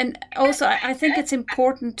of it, and also I think it's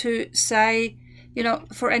important to say,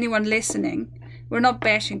 for anyone listening, we're not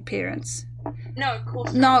bashing parents. No, of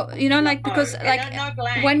course not. No, because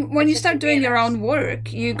when you start doing your own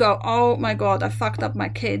work, you go, oh my God, I fucked up my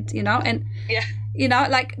kid, and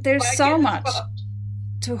there's so much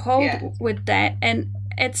to hold with that, and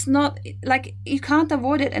it's not you can't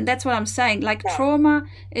avoid it, and that's what I'm saying. Trauma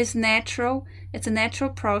is natural; it's a natural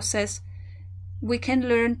process. We can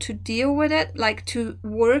learn to deal with it, to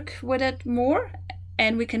work with it more,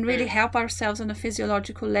 and we can really help ourselves on a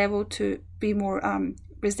physiological level to be more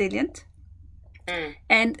resilient.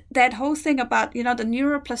 And that whole thing about, the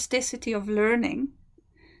neuroplasticity of learning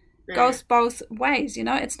goes both ways.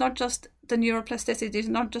 It's not just the neuroplasticity is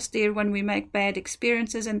not just there when we make bad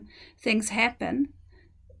experiences and things happen.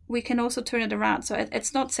 We can also turn it around. So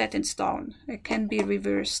it's not set in stone. It can be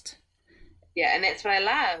reversed. Yeah, and that's what I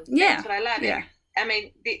love. Yeah. That's what I love. Yeah. I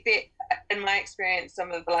mean, in my experience,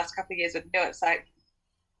 some of the last couple of years with you, it's like,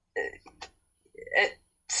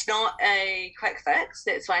 it's not a quick fix.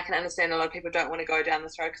 That's why I can understand a lot of people don't want to go down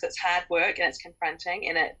this road, because it's hard work and it's confronting,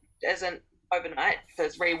 and it isn't overnight,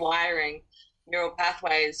 because rewiring neural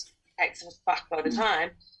pathways takes a fuckload of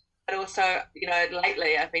time. But also,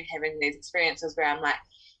 lately I've been having these experiences where I'm like,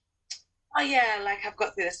 oh yeah, I've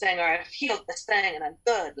got through this thing, or I've healed this thing and I'm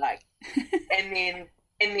good, and then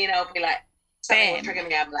I'll be like, something will trigger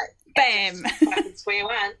me. I'm like, bam, fucking square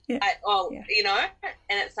one. Yeah. and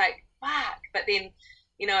it's like, fuck. But then,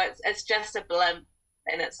 it's just a blimp,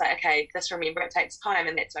 and it's like, okay, just remember it takes time,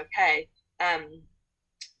 and that's okay.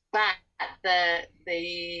 But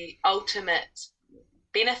the ultimate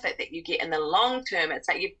benefit that you get in the long term, it's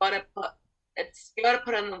like you've got to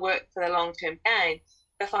put in the work for the long term gain.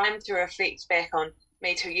 If I'm to reflect back on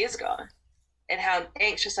me 2 years ago and how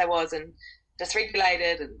anxious I was and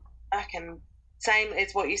dysregulated and fucking same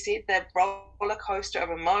as what you said, the roller coaster of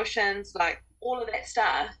emotions, like all of that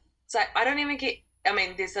stuff. It's like I don't even get. I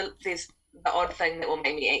mean, there's the odd thing that will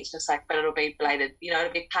make me anxious, like, but it'll be belated,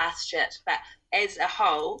 it'll be past shit. But as a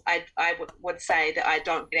whole, I would say that I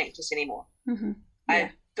don't get anxious anymore. Mm-hmm. Yeah.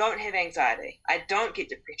 I don't have anxiety. I don't get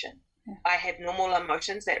depression. Yeah. I have normal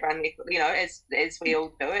emotions that run, as we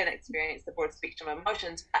all do and experience the broad spectrum of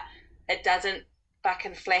emotions, but it doesn't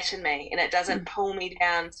fucking flatten me, and it doesn't pull me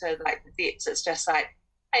down to like the depths. It's just like,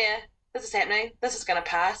 oh yeah, this is happening. This is going to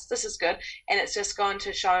pass. This is good. And it's just gone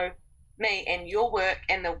to show me and your work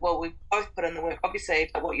and we've both put in the work, obviously,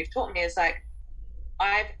 but what you've taught me is like,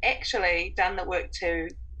 I've actually done the work to,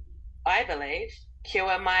 I believe,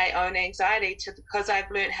 cure my own anxiety because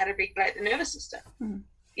I've learned how to regulate the nervous system. Mm.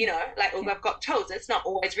 I've got tools. It's not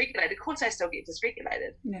always regulated. Of course I still get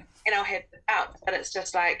dysregulated. Yeah. And I'll have the doubts, but it's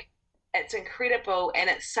just like, it's incredible, and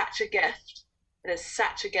it's such a gift. It is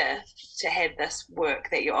such a gift to have this work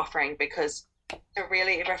that you're offering, because to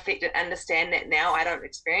really reflect and understand that now I don't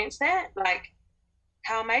experience that. Like,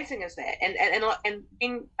 how amazing is that? And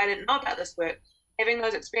being, I didn't know about this work, having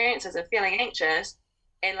those experiences of feeling anxious,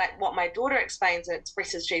 and like what my daughter explains and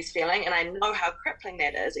expresses she's feeling, and I know how crippling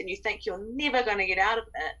that is, and you think you're never going to get out of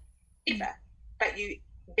it, ever. But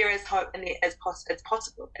there is hope, and it's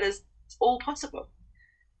possible. It's all possible.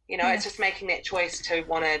 It's just making that choice to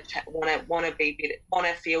want to be better, want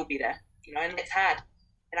to feel better, and it's hard.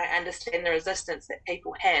 And I understand the resistance that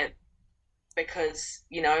people have, because,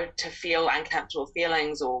 to feel uncomfortable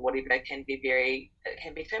feelings or whatever it can be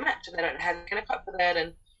too much, and they don't know how they're going to cope with it,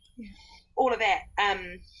 and all of that.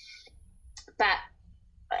 But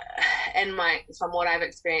from what I've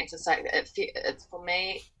experienced, it's like it's for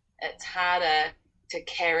me, it's harder to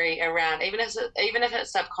carry around, even if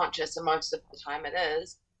it's subconscious, and most of the time it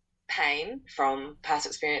is, pain from past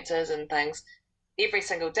experiences and things every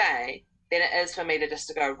single day, than it is for me to just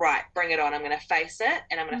to go, right, bring it on, I'm going to face it,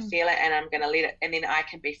 and I'm going to feel it, and I'm going to let it, and then I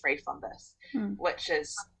can be free from this.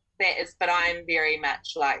 But I'm very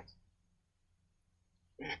much like,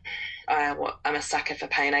 I'm a sucker for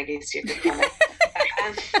pain, I guess you could call me.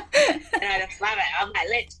 And I just love it. I'm like,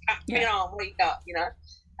 let's bring it on, what you got,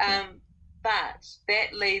 but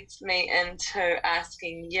that leads me into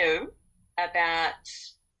asking you about,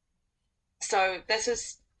 so this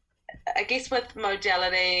is, I guess with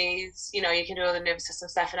modalities, you can do all the nervous system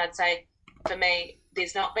stuff, and I'd say for me,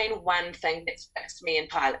 there's not been one thing that's fixed me in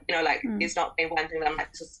pilot, there's not been one thing that I'm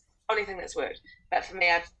like, this is the only thing that's worked. But for me,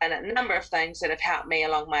 I've done a number of things that have helped me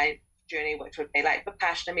along my journey, which would be like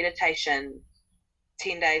Vipassana meditation,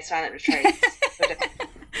 10-day silent retreats.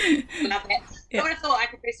 Love that. Yeah. I would have thought I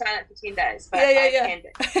could be silent for 10 days, but I can be.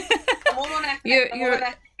 I'm all or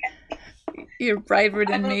nothing. You're braver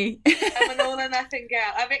than me. I'm an all or nothing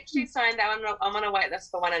girl. I've actually signed up. I'm on a wait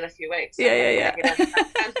list for one in a few weeks. So Yeah.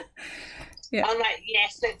 I'm like,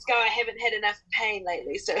 yes, let's go. I haven't had enough pain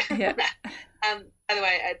lately. So, by the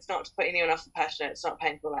way, it's not to put anyone off Vipassana. It's not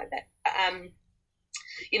painful like that.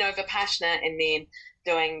 Vipassana, and then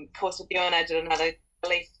doing course with you, and I did another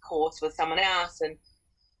relief course with someone else, and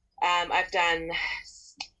I've done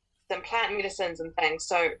some plant medicines and things.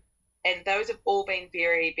 So, and those have all been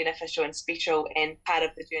very beneficial and special, and part of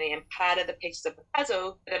the journey, and part of the pieces of the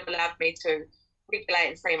puzzle that have allowed me to regulate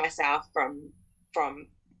and free myself from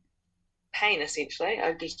pain, essentially,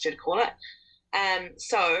 I guess you'd call it.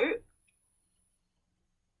 So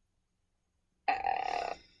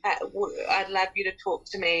I'd love you to talk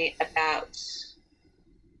to me about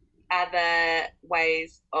other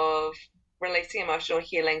ways of releasing emotional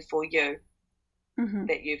healing for you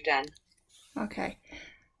that you've done. Okay.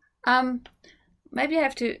 Maybe I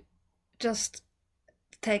have to just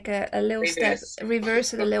take a little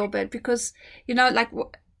reverse it a little bit, because,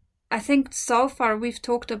 I think so far we've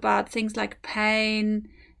talked about things like pain,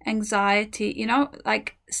 anxiety,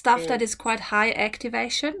 like stuff that is quite high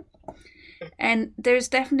activation. And there's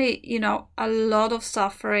definitely, a lot of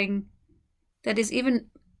suffering that is even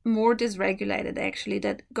more dysregulated, actually,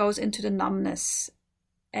 that goes into the numbness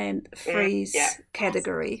and freeze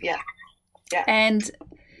category. Yeah. And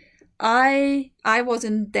I was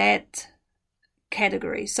in that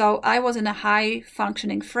category. So I was in a high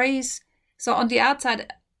functioning freeze. So on the outside,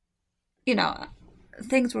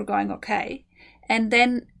 things were going okay. And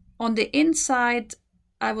then on the inside,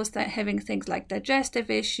 I was having things like digestive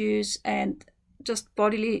issues and just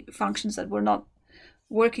bodily functions that were not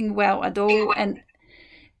working well at all. And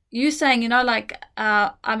you saying, like,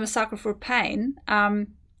 I'm a sucker for pain.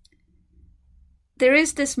 There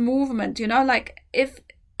is this movement, like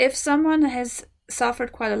if someone has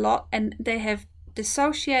suffered quite a lot and they have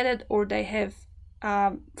dissociated, or they have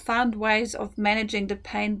found ways of managing the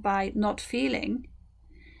pain by not feeling,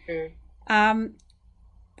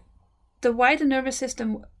 the way the nervous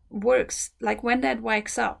system works, like when that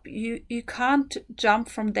wakes up, you can't jump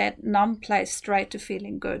from that numb place straight to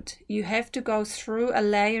feeling good. You have to go through a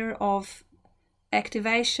layer of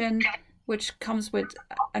activation, which comes with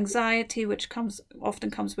anxiety, which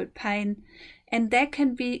often comes with pain, and that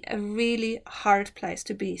can be a really hard place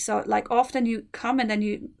to be. So like often you come and then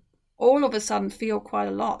you all of a sudden feel quite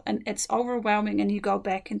a lot, and it's overwhelming, and you go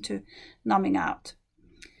back into numbing out.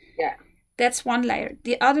 Yeah, that's one layer.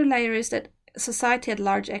 The other layer is that society at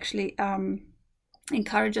large actually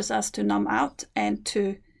encourages us to numb out, and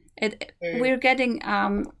we're getting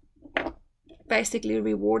basically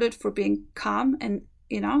rewarded for being calm and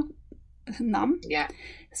numb. Yeah.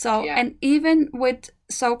 So and even with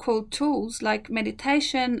so-called tools like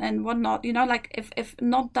meditation and whatnot, like if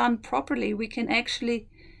not done properly, we can actually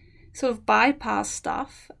sort of bypass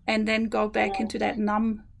stuff and then go back into that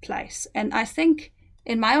numb place. And I think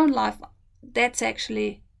in my own life, that's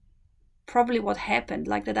actually probably what happened,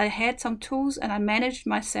 like that I had some tools and I managed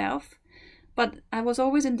myself, but I was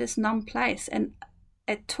always in this numb place, and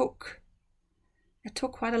it took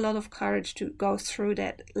quite a lot of courage to go through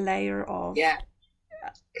that layer of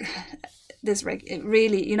this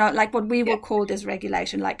really, like what we will call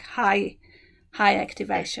dysregulation, like high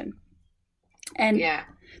activation. And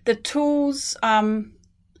the tools that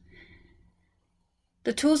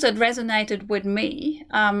resonated with me,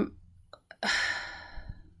 I'm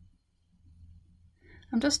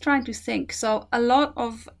just trying to think. So a lot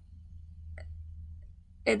of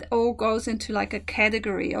it all goes into like a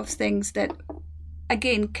category of things that,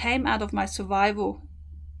 again, came out of my survival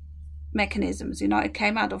mechanisms. It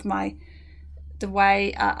came out of the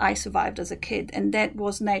way I survived as a kid, and that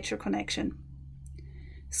was nature connection.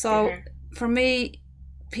 So for me,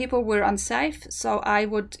 people were unsafe, so I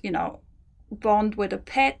would, bond with a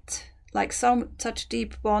pet, like such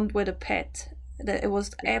deep bond with a pet that it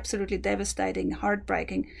was absolutely devastating,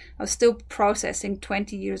 heartbreaking. I was still processing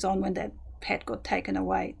 20 years on when that pet got taken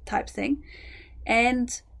away, type thing. And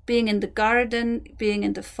being in the garden, being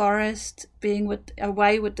in the forest, being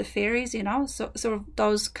away with the fairies, so sort of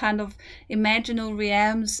those kind of imaginal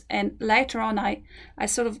realms. And later on, I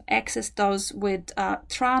sort of accessed those with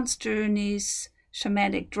trance journeys,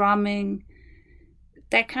 shamanic drumming,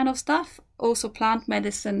 that kind of stuff. Also plant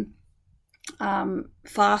medicine,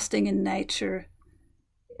 fasting in nature.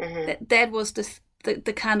 That was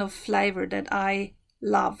the kind of flavor that I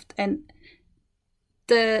loved. And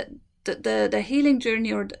the healing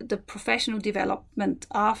journey, or the professional development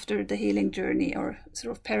after the healing journey, or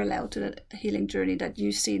sort of parallel to the healing journey that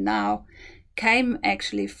you see now, came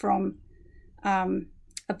actually from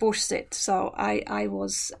a bush sit. So I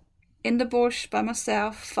was in the bush by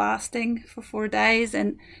myself, fasting for 4 days,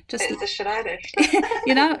 and just the shit I did.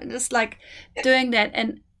 just like doing that.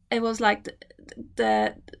 And it was like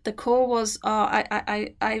the core was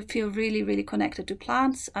I feel really, really connected to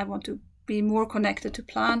plants. I want to be more connected to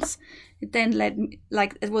plants. It then led me,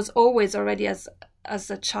 like it was always already as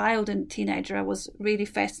a child and teenager, I was really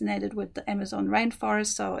fascinated with the Amazon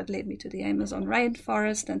rainforest. So it led me to the Amazon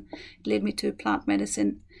rainforest, and it led me to plant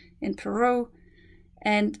medicine in Peru.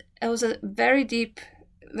 And it was a very deep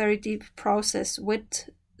process with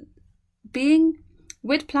being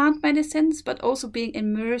with plant medicines, but also being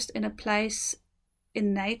immersed in a place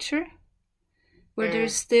in nature where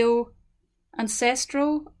there's still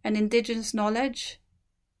ancestral and indigenous knowledge,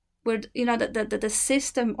 where the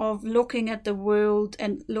system of looking at the world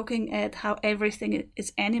and looking at how everything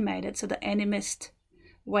is animated, so the animist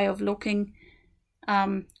way of looking,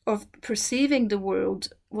 of perceiving the world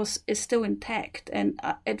is still intact. And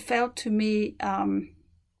it felt to me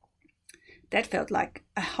that felt like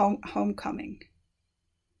a homecoming.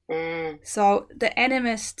 So the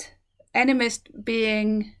animist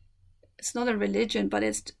being, it's not a religion, but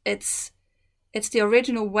it's the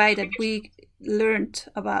original way that we learned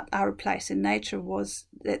about our place in nature, was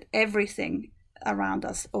that everything around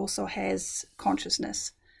us also has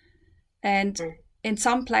consciousness. And in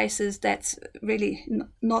some places that's really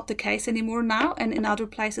not the case anymore now, and in other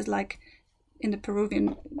places, like in the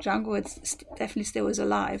Peruvian jungle, it's definitely still is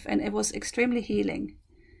alive, and it was extremely healing.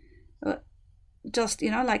 just,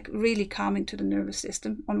 like really calming to the nervous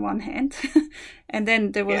system on one hand. And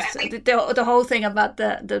then there was the whole thing about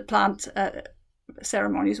the plant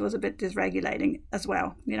ceremonies was a bit dysregulating as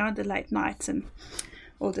well, the late nights and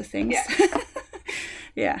all the things.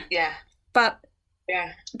 Yeah. But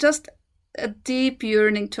just a deep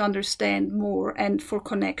yearning to understand more and for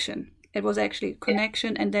connection. It was actually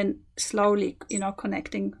connection, and then slowly,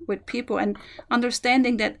 connecting with people and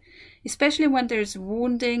understanding that, especially when there's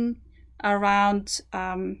wounding around,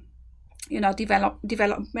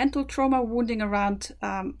 developmental trauma, wounding around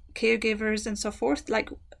caregivers and so forth, like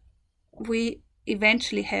we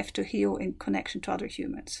eventually have to heal in connection to other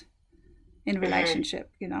humans, in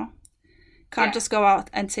relationship. Can't just go out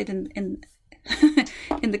and sit in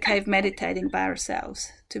in the cave meditating by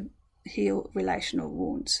ourselves to heal relational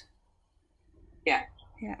wounds.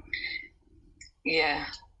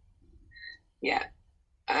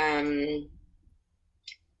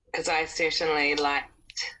 Because I certainly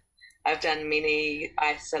I've done many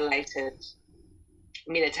isolated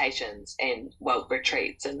meditations and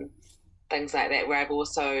retreats and things like that, where I've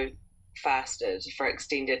also fasted for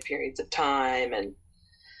extended periods of time, and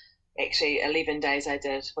actually 11 days I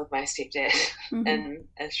did with my stepdad in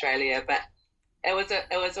Australia, but it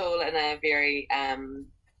was all in a very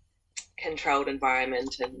controlled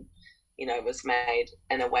environment, and it was made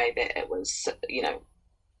in a way that it was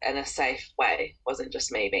in a safe way. It wasn't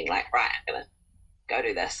just me being like, right, I'm gonna go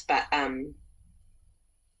do this. But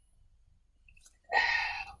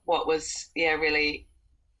what was really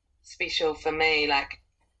special for me, like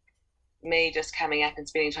me just coming up and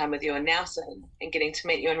spending time with you and Nelson and getting to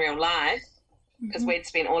meet you in real life, because we'd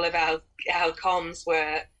spent all of our comms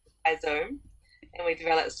were by Zoom, and we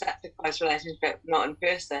developed such a close relationship, not in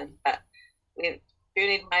person, but we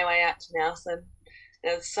journeyed my way up to Nelson.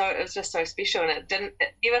 It was just so special, and it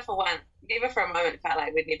never for a moment felt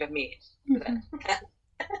like we'd never met.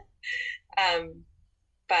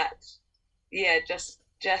 But yeah, just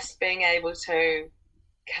being able to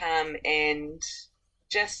come and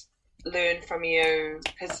just learn from you,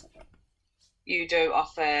 because you do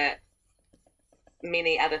offer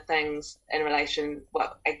many other things in relation.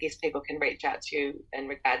 Well, I guess people can reach out to you in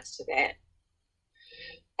regards to that.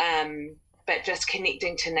 But just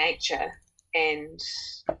connecting to nature and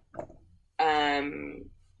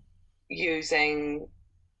using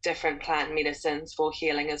different plant medicines for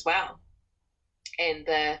healing as well, and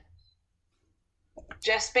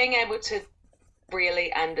just being able to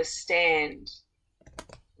really understand,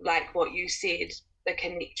 like what you said, the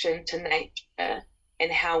connection to nature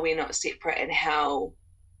and how we're not separate, and how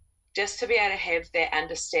just to be able to have that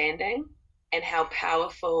understanding and how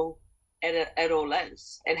powerful it all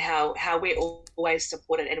is, and how we're always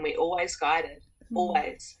supported and we're always guided,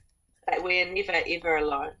 always. Like we're never ever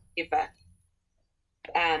alone, ever.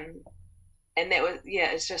 And that was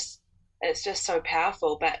it's just so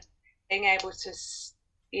powerful. But being able to,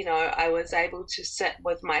 I was able to sit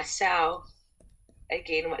with myself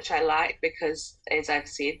again, which I like, because as I've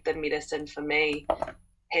said, the medicine for me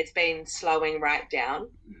has been slowing right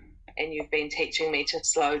down, and you've been teaching me to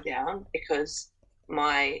slow down, because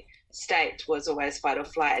my state was always fight or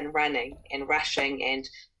flight and running and rushing and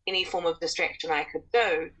any form of distraction I could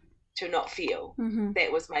do to not feel.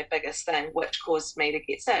 That was my biggest thing, which caused me to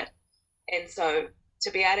get sick. And so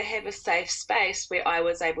to be able to have a safe space where I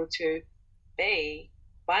was able to be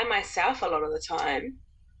by myself a lot of the time,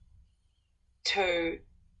 to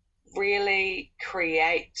really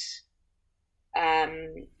create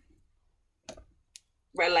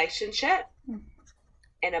relationship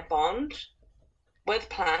and a bond with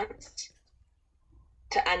plants,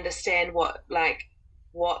 to understand what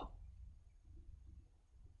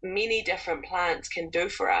many different plants can do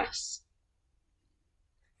for us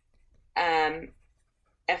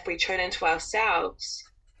if we tune into ourselves,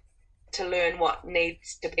 to learn what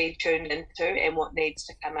needs to be tuned into and what needs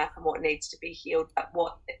to come up and what needs to be healed, but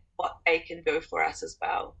what they can do for us as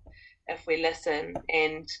well if we listen,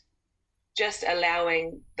 and just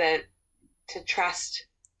allowing to trust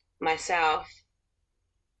myself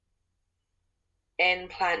and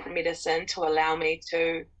plant medicine to allow me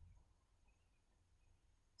to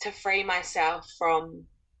free myself from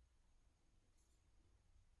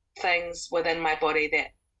things within my body that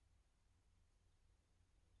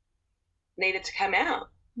needed to come out.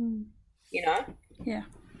 Yeah.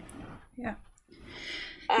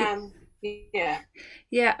 I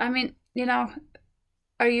mean,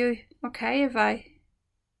 are you okay if I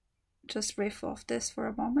just riff off this for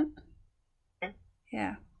a moment?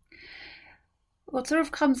 Yeah. What sort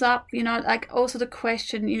of comes up, like also the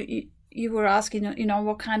question you were asking,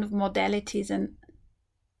 what kind of modalities, and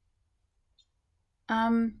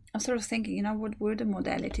I'm sort of thinking, what were the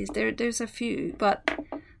modalities? There's a few, but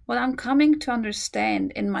what I'm coming to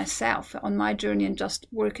understand in myself on my journey and just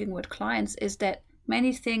working with clients is that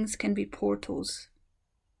many things can be portals.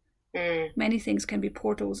 Many things can be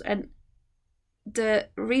portals. And the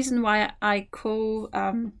reason why I call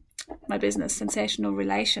my business Sensational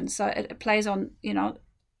Relations, so it plays on,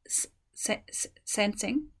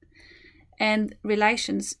 sensing, and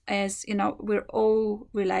relations as, we're all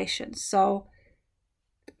relations. So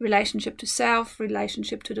relationship to self,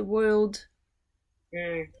 relationship to the world,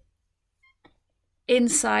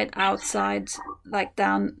 inside, outside, like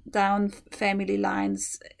down family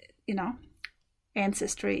lines,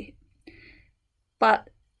 ancestry. But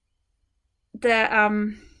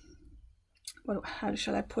how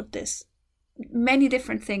shall I put this? Many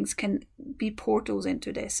different things can be portals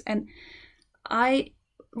into this. And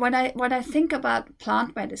when I think about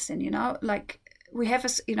plant medicine, like we have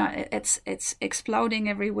it's exploding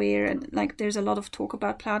everywhere, and like there's a lot of talk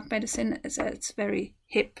about plant medicine. It's very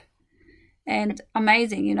hip and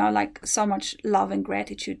amazing, like so much love and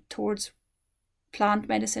gratitude towards plant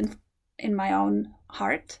medicine in my own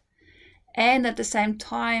heart. And at the same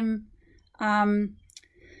time, the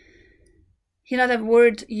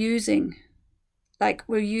word using, like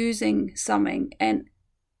we're using something. And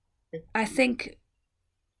I think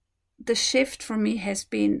the shift for me has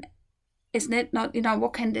been, isn't it not,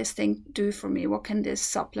 what can this thing do for me? What can this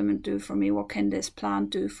supplement do for me? What can this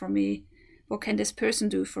plant do for me? What can this person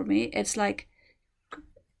do for me? It's like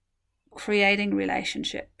creating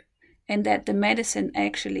relationship, and that the medicine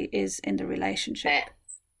actually is in the relationship,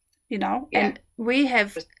 and we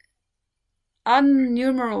have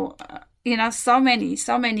innumerable, so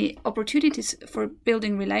many opportunities for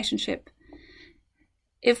building relationship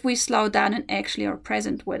if we slow down and actually are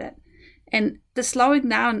present with it. And the slowing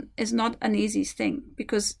down is not an easy thing,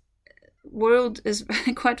 because world is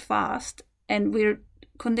quite fast, and we're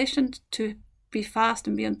conditioned to be fast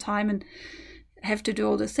and be on time and have to do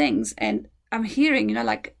all the things. And I'm hearing,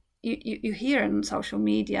 like you hear on social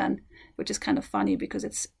media, and which is kind of funny because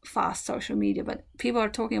it's fast social media, but people are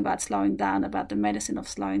talking about slowing down, about the medicine of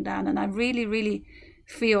slowing down. And I really, really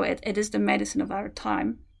feel it is the medicine of our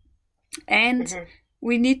time. And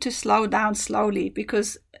we need to slow down slowly,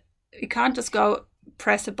 because you can't just go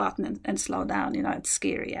press a button and slow down. It's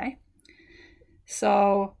scary, eh?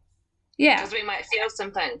 So, yeah. Because we might feel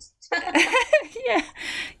some things. yeah.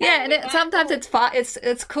 And sometimes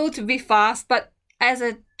it's cool to be fast, but as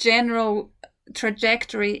a general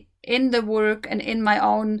trajectory in the work and in my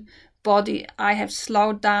own body, I have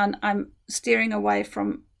slowed down. I'm steering away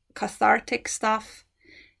from cathartic stuff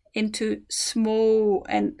into small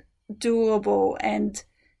and doable and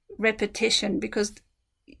repetition, because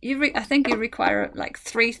I think you require like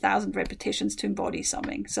 3,000 repetitions to embody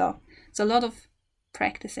something. So it's a lot of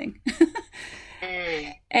practicing.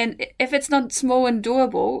 And if it's not small and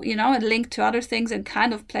doable, and linked to other things and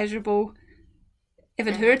kind of pleasurable, if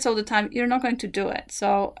it hurts all the time, you're not going to do it.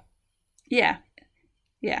 So yeah,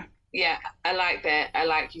 I like that. I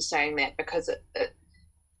like you saying that, because it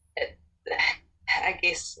I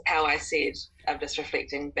guess how I said, I'm just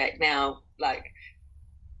reflecting back now, like,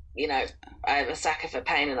 I'm a sucker for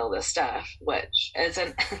pain and all this stuff, which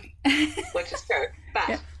isn't, which is true,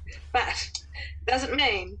 but doesn't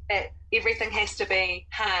mean that everything has to be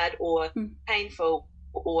hard or painful,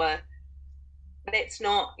 or that's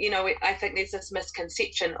not, I think there's this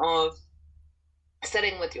misconception of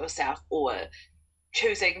sitting with yourself, or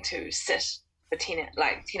choosing to sit for 10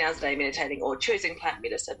 hours a day meditating, or choosing plant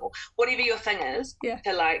medicine, or whatever your thing is,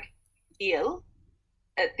 to like heal.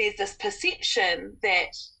 There's this perception that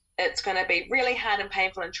it's going to be really hard and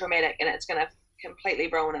painful and traumatic, and it's going to completely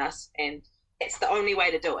ruin us, and it's the only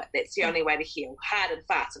way to do it. That's the only way to heal, hard and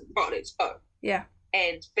fast and let's go. Yeah.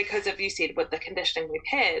 And because of, you said, with the conditioning we've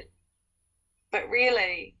had, but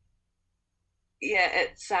really,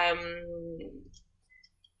 it's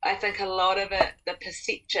I think a lot of it, the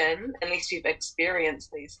perception, unless you've experienced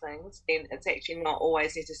these things, then it's actually not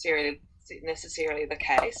always necessarily the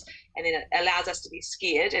case, and then it allows us to be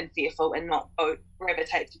scared and fearful and not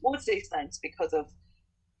gravitate towards these things because of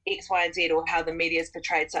X, Y, and Z, or how the media's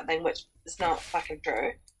portrayed something, which is not fucking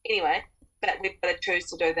true. Anyway, but we've got to choose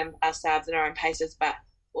to do them ourselves at our own paces. But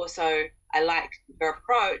also, I like your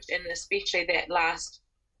approach, and especially that last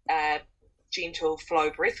gentle flow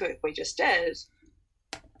breathwork we just did.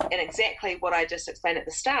 And exactly what I just explained at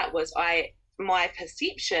the start was my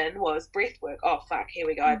perception was breathwork. Oh, fuck, here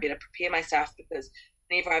we go. I better prepare myself because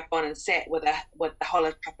whenever I've gone and sat with the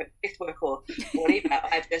holotropic breathwork or whatever,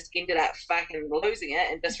 I've just ended up fucking losing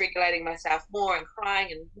it and dysregulating myself more and crying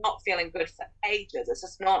and not feeling good for ages. It's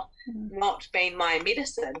just not been my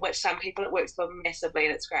medicine, which some people it works for massively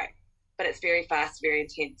and it's great, but it's very fast, very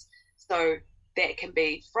intense. So that can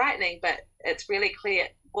be frightening, but it's really clear.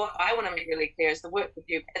 What I want to make really clear is the work with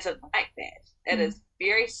you isn't like that. It is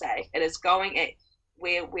very safe. It is going at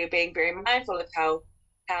we're being very mindful of how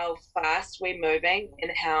fast we're moving and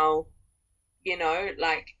how, you know,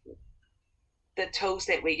 like the tools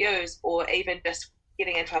that we use, or even just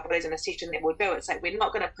getting into our bodies in a session that we'll do. It's like we're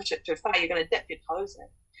not going to push it too far. You're going to dip your toes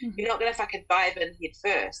in. You're not going to fucking dive in head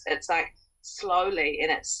first. It's like slowly, and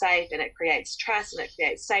it's safe, and it creates trust and it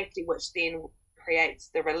creates safety, which then creates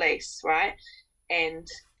the release, right? And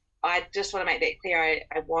I just want to make that clear.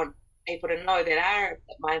 I want people to know that are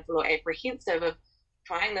mindful or apprehensive of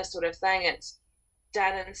trying this sort of thing. It's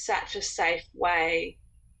done in such a safe way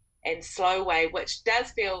and slow way, which does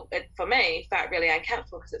feel, for me, felt really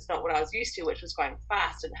uncomfortable because it's not what I was used to, which was going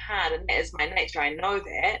fast and hard, and that is my nature. I know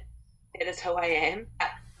that. That is who I am. But,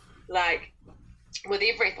 like, with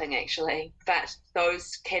everything, actually, but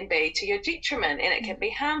those can be to your detriment and it can be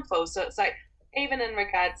harmful. So it's like, even in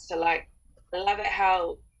regards to, like, I love it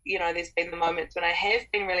how, you know, there's been the moments when I have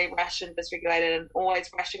been really rushed and dysregulated and always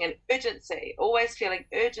rushing in urgency, always feeling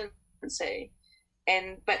urgency.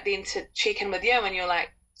 But then to check in with you and you're like,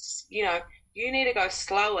 you know, you need to go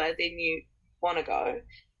slower than you want to go.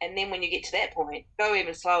 And then when you get to that point, go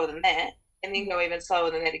even slower than that, and then go even slower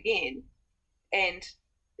than that again. And,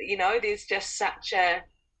 you know, there's just such a,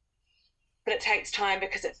 but it takes time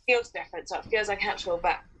because it feels different. So it feels uncomfortable,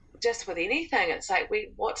 but just with anything, it's like,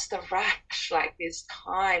 what's the rush? Like there's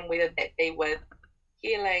time, whether that be with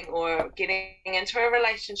healing or getting into a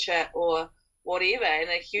relationship or whatever. And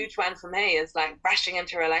a huge one for me is like rushing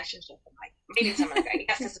into a relationship and like meeting someone and going,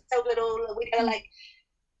 yes, this is so little, we gotta like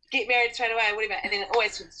get married straight away, whatever. And then it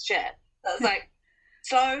always feels shit. So it's like,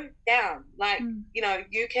 slow down. Like, you know,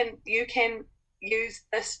 you can use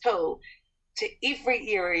this tool to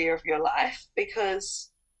every area of your life,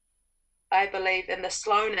 because I believe in the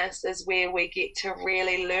slowness is where we get to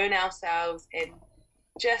really learn ourselves and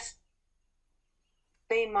just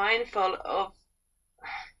be mindful of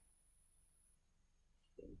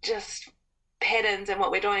just patterns and what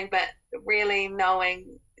we're doing, but really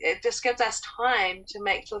knowing it just gives us time to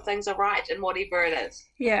make sure things are right in whatever it is.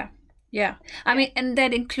 Yeah. I mean, and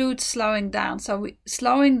that includes slowing down. So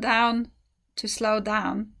slowing down to slow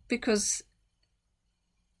down, because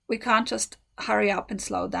we can't just hurry up and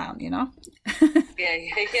slow down, you know? Yeah,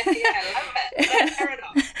 I love it. It's a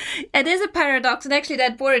paradox. It is a paradox. And actually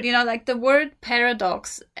that word, you know, like the word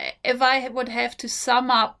paradox, if I would have to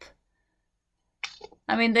sum up,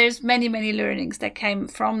 I mean, there's many learnings that came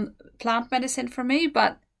from plant medicine for me,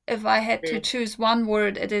 but if I had to choose one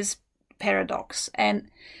word, it is paradox. And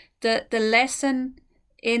the lesson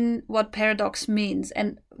in what paradox means,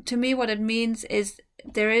 and to me what it means is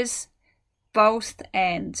there is both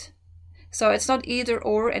and. So it's not either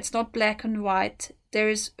or, it's not black and white. There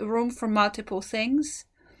is room for multiple things.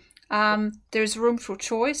 There's room for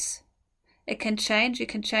choice. It can change, you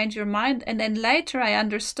can change your mind. And then later I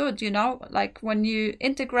understood, you know, like when you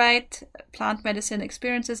integrate plant medicine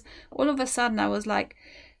experiences, all of a sudden I was like,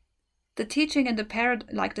 the teaching and the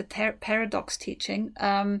paradox teaching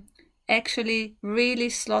actually really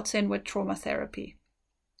slots in with trauma therapy.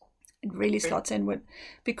 It really slots in with,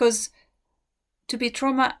 because to be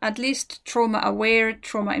at least trauma aware,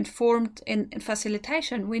 trauma informed in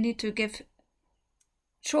facilitation, we need to give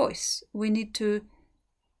choice. We need to,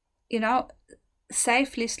 you know,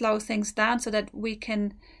 safely slow things down so that we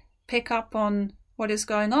can pick up on what is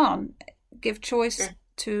going on, give choice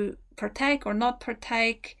to partake or not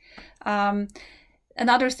partake.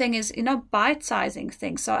 Another thing is, you know, bite-sizing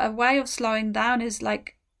things. So a way of slowing down is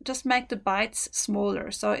like, just make the bites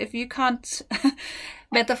smaller. So if you can't,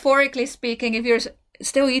 metaphorically speaking, if you're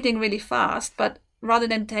still eating really fast, but rather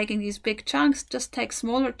than taking these big chunks, just take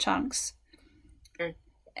smaller chunks.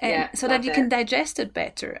 And so that you can digest it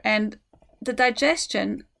better. And the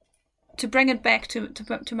digestion, to bring it back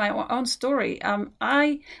to my own story, I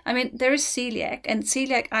mean, there is celiac, and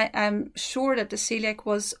celiac, I'm sure that the celiac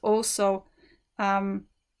was also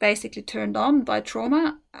basically turned on by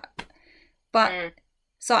trauma. But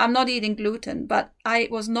so I'm not eating gluten, but I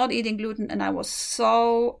was not eating gluten, and I was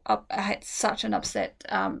I had such an upset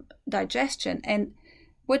digestion. And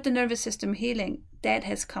with the nervous system healing, that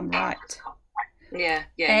has come right. Yeah.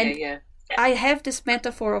 I have this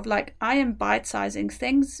metaphor of like, I am bite-sizing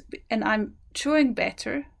things and I'm chewing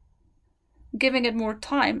better, giving it more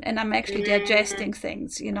time, and I'm actually digesting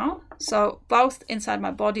things, you know, so both inside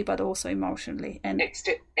my body but also emotionally and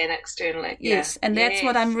externally. Yes, and that's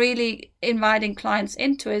what I'm really inviting clients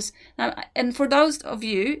into is, and for those of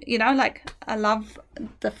you, you know, like I love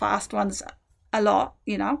the fast ones a lot,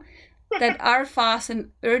 you know, that are fast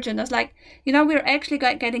and urgent. I was like, you know, we're actually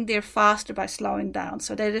getting there faster by slowing down.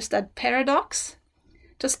 So there is that paradox.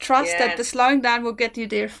 Just trust that the slowing down will get you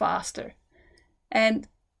there faster. And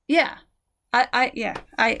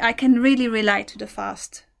I can really relate to the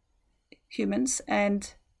fast humans,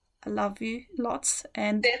 and I love you lots.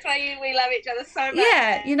 And that's why we love each other so much.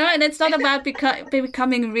 Yeah, you know, and it's not about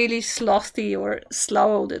becoming really slothy or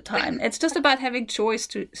slow all the time. It's just about having choice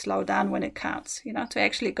to slow down when it counts, you know, to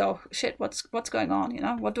actually go, shit, what's going on, you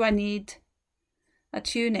know? What do I need?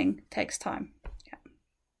 Attuning takes time.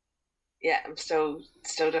 Yeah, I'm still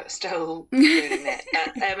doing that.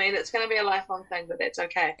 I mean, it's going to be a lifelong thing, but that's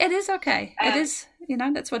okay. It is okay. It is, you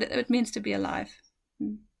know, that's what it means to be alive.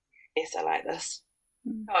 Yes, I like this.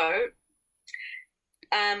 So,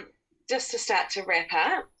 just to start to wrap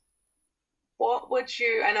up, what would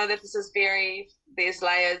you, I know that this is there's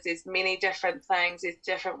layers, there's many different things, there's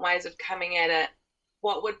different ways of coming at it.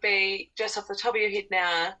 What would be, just off the top of your head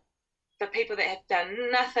now, for people that have done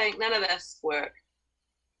none of this work,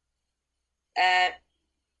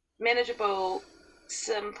 manageable,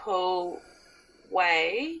 simple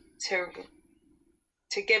way to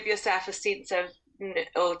give yourself a sense of,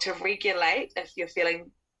 or to regulate if you're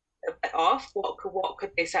feeling a bit off? What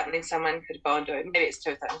could be something someone could go and do? Maybe it's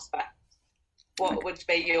two things, but what would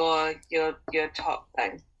be your top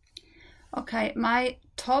thing? Okay, my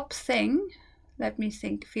top thing, let me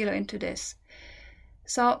feel into this.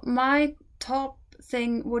 So my top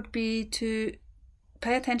thing would be to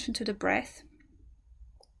pay attention to the breath.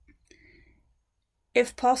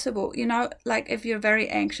 If possible, you know, like if you're very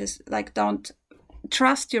anxious, like don't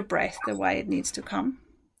trust your breath the way it needs to come.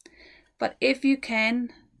 But if you can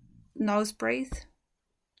nose breathe,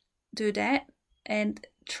 do that, and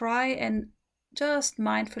try and just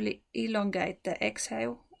mindfully elongate the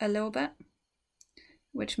exhale a little bit,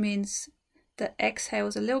 which means the exhale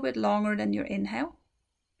is a little bit longer than your inhale,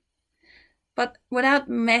 but without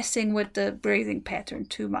messing with the breathing pattern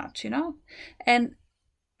too much, you know. And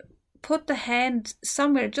put the hand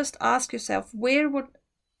somewhere. Just ask yourself, where would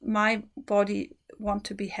my body want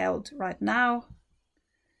to be held right now?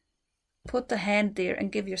 Put the hand there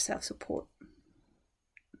and give yourself support.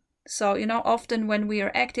 So, you know, often when we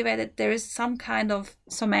are activated, there is some kind of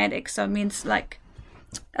somatic, so it means like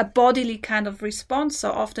a bodily kind of response.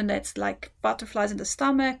 So often that's like butterflies in the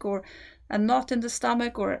stomach, or a knot in the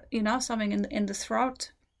stomach, or, you know, something in the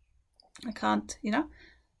throat. I can't, you know,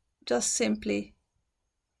 just simply,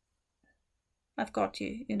 I've got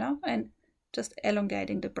you, you know, and just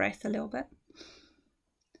elongating the breath a little bit.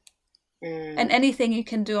 And anything you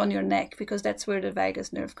can do on your neck, because that's where the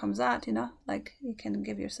vagus nerve comes out, you know, like you can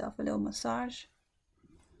give yourself a little massage.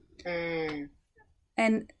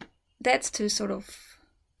 And that's to sort of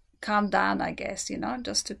calm down, I guess, you know,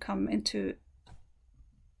 just to come into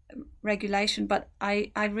regulation. But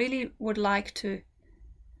I really would like to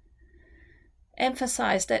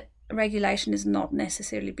emphasize that regulation is not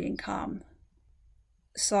necessarily being calm.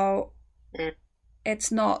 So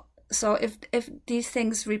it's not. So if these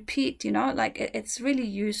things repeat, you know, like it's really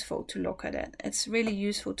useful to look at it. It's really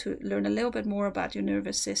useful to learn a little bit more about your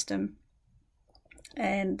nervous system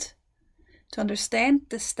and to understand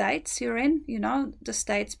the states you're in, you know, the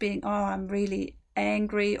states being, oh, I'm really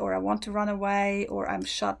angry, or I want to run away, or I'm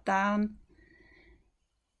shut down.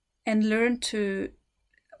 And learn to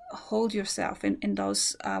hold yourself in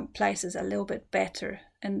those places a little bit better.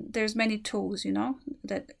 And there's many tools, you know,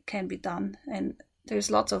 that can be done. And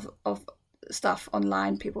there's lots of stuff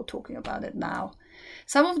online, people talking about it now.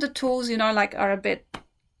 Some of the tools, you know, like are a bit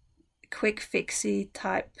quick fixy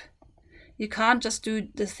type. You can't just do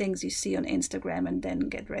the things you see on Instagram and then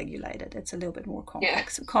get regulated. It's a little bit more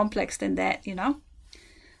complex than that, you know.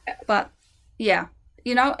 But yeah,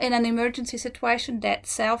 you know, in an emergency situation, that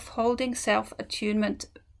self-holding, self-attunement,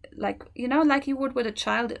 like, you know, like you would with a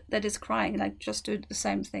child that is crying, like just do the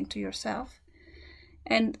same thing to yourself.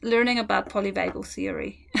 And learning about polyvagal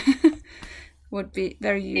theory would be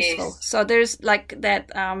very useful. Yes. So there's like that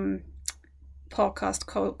podcast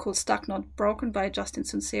called Stuck Not Broken by Justin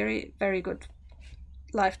Sunseri. Very good,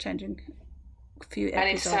 life-changing few episodes. I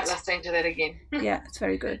need to start listening to that again. Yeah, it's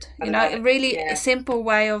very good. You know, really a simple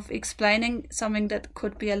way of explaining something that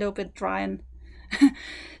could be a little bit dry and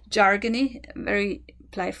jargony. Very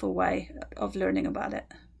playful way of learning about it.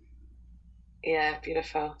 Yeah,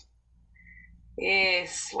 beautiful.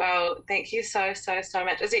 Yes. Well, thank you so, so, so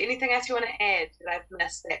much. Is there anything else you want to add that I've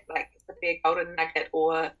missed that like would be a golden nugget,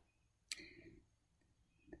 or it's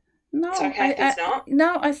No, okay if there's not?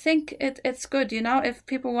 no, I think it's good. If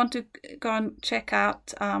people want to go and check out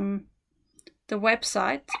the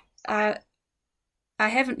website, I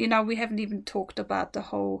haven't. We haven't even talked about the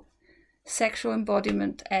whole sexual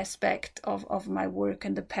embodiment aspect of my work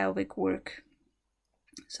and the pelvic work.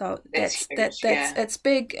 So That's huge, yeah. it's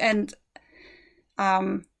big, and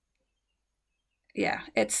yeah,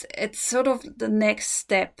 it's sort of the next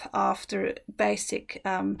step after basic.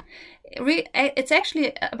 It's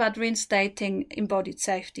actually about reinstating embodied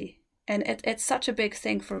safety, and it's such a big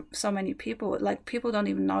thing for so many people. Like, people don't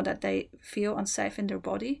even know that they feel unsafe in their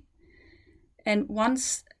body, and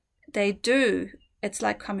once they do, it's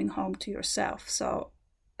like coming home to yourself. So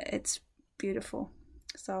it's beautiful.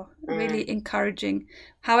 So really encouraging,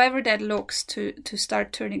 however that looks, to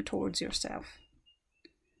start turning towards yourself.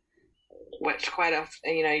 Which quite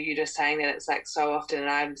often, you just saying that, it's like so often, and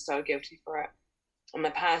I'm so guilty for it in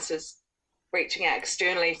the past, is reaching out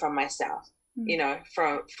externally from myself,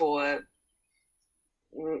 for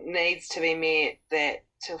needs to be met, that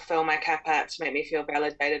to fill my cup up, to make me feel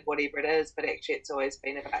validated, whatever it is. But actually, it's always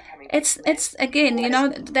been about coming. It's again,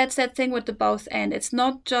 that's that thing with the both end. It's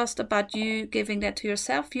not just about you giving that to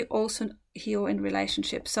yourself. You also heal in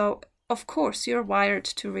relationships. So of course, you're wired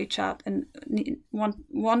to reach out and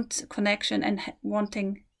want connection and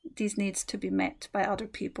wanting these needs to be met by other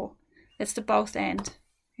people. It's the both end,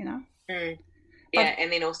 Yeah,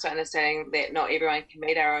 and then also understanding that not everyone can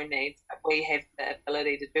meet our own needs, but we have the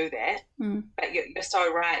ability to do that. But you're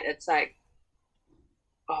so right. It's like,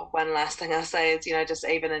 one last thing I'll say is, just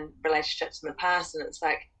even in relationships in the past, and it's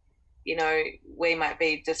like, we might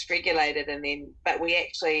be dysregulated, but we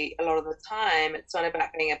actually, a lot of the time, it's not about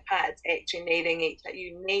being apart. It's actually needing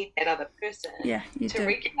you need that other person to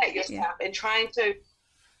regulate yourself, and trying to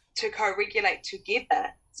co-regulate together.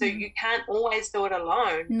 So you can't always do it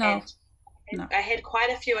alone. No. I had quite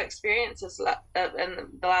a few experiences in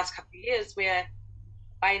the last couple of years where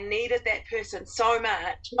I needed that person so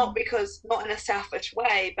much, not in a selfish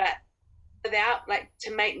way, but without,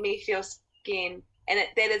 to make me feel seen. And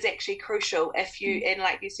that is actually crucial and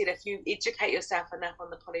like you said, if you educate yourself enough on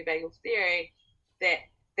the polyvagal theory,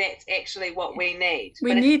 that's actually what we need.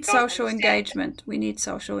 We need social engagement.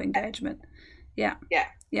 Yeah.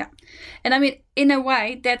 And I mean, in a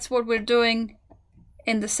way, that's what we're doing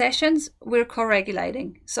in the sessions. We're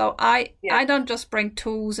co-regulating. So I don't just bring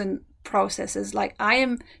tools and processes. Like, I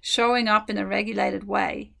am showing up in a regulated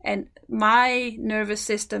way, and my nervous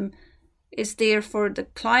system is there for the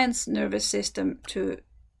client's nervous system to,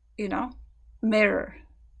 mirror.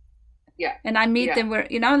 Yeah. And I meet them where,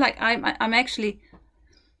 I'm actually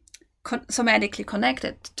somatically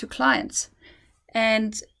connected to clients.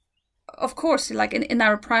 And of course, like in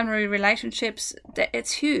our primary relationships,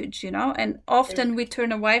 it's huge, and often we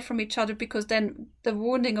turn away from each other because then the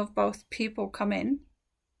wounding of both people come in.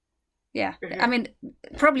 Yeah. I mean,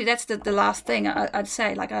 probably that's the last thing I'd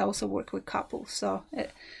say. Like, I also work with couples, so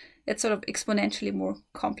it's sort of exponentially more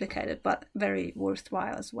complicated, but very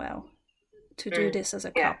worthwhile as well to do this as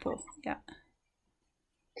a couple. Yeah.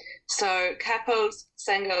 So couples,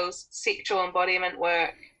 singles, sexual embodiment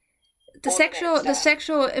work. The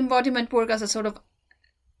sexual embodiment work as a sort of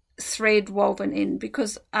thread woven in,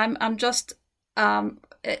 because I'm just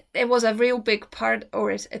it was a real big part,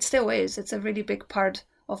 or it still is. It's a really big part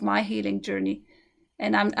of my healing journey,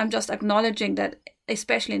 and I'm just acknowledging that,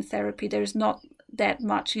 especially in therapy, there's not that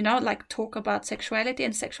much, talk about sexuality,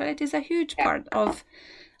 and sexuality is a huge part of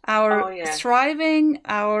our thriving,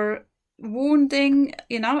 our wounding.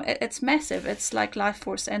 It's massive. It's like life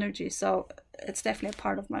force energy. So it's definitely a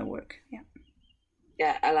part of my work.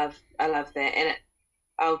 Yeah, I love that. And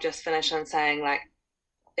I'll just finish on saying,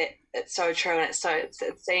 it's so true, and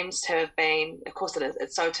it seems to have been, of course it is,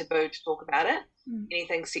 it's so taboo to talk about it,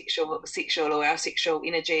 anything sexual or our sexual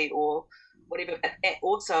energy or whatever, but that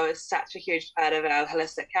also is such a huge part of our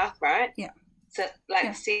holistic health, right? Yeah. So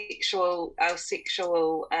our sexual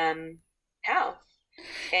health.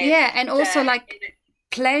 And also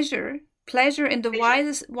pleasure in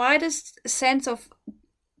the widest sense of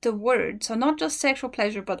the word. So not just sexual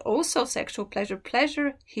pleasure, but also sexual pleasure.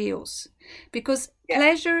 Pleasure heals, because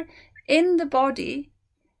pleasure in the body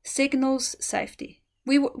signals safety.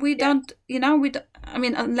 We don't, I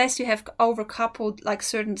mean, unless you have overcoupled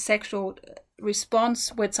certain sexual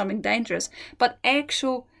response with something dangerous, but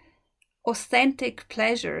actual authentic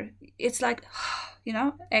pleasure, it's like,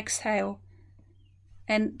 exhale,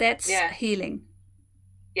 and that's healing.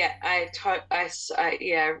 Yeah, I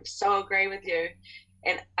so agree with you.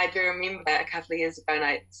 And I do remember a couple of years ago, and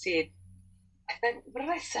I said, I think, what did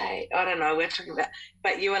I say? I don't know, we're talking about,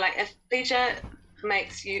 but you were like, if pleasure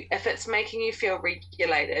if it's making you feel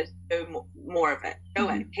regulated, do more of it. Do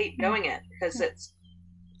it. Keep doing it, because it's,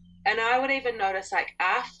 and I would even notice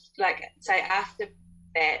after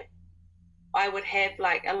that, I would have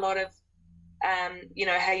like a lot of,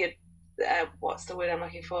 how you, what's the word I'm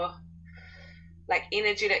looking for? Like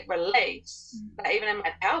energetic release, like even in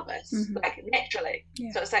my pelvis, like naturally.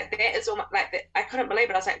 Yeah. So it's like that is almost like that. I couldn't believe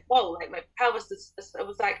it. I was like, whoa, like my pelvis it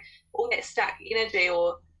was like all that stuck energy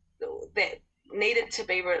or that needed to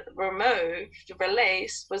be removed,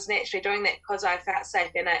 released, was naturally doing that because I felt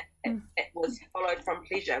safe, and it was followed from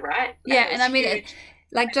pleasure, right? Yeah, and I mean,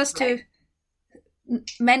 like just to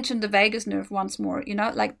mention the vagus nerve once more,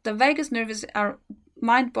 like the vagus nerve is our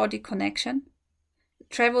mind-body connection.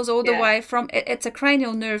 Travels all the way from it's a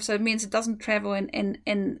cranial nerve, so it means it doesn't travel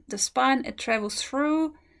in the spine. It travels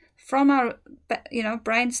through from our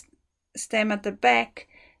brain stem at the back,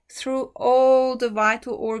 through all the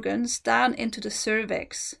vital organs down into the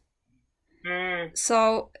cervix.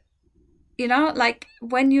 So like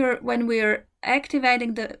when we're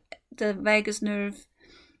activating the vagus nerve,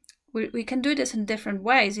 we can do this in different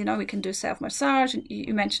ways. We can do self-massage.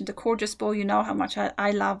 You mentioned the Gorgeous Ball. You know how much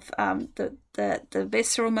I love the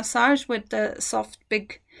visceral massage with the soft,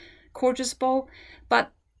 big Gorgeous Ball.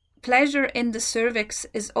 But pleasure in the cervix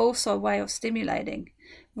is also a way of stimulating.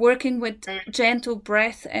 Working with gentle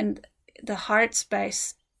breath and the heart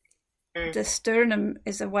space, the sternum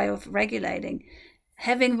is a way of regulating.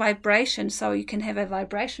 Having vibration, so you can have a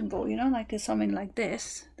vibration ball, like something like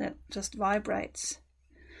this that just vibrates.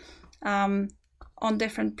 On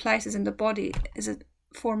different places in the body is a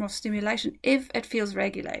form of stimulation if it feels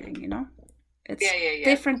regulating. It's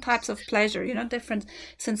different types of pleasure, different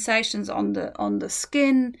sensations on the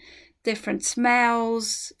skin, different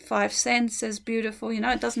smells, 5 senses, beautiful.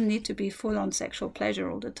 It doesn't need to be full on sexual pleasure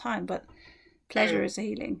all the time, but pleasure is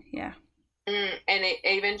healing. And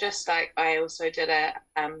even just like I also did a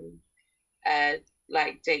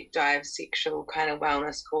like deep dive sexual kind of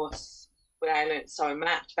wellness course where I learned so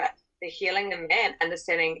much, but the healing in that,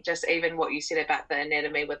 understanding just even what you said about the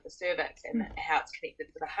anatomy with the cervix and how it's connected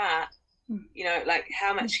to the heart, like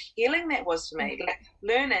how much healing that was for me, like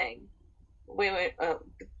learning when it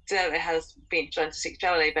has bent onto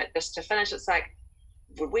sexuality, but just to finish, it's like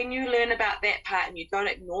when you learn about that part and you don't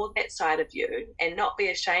ignore that side of you and not be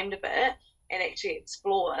ashamed of it and actually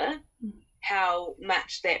explore how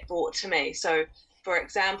much that brought to me. So for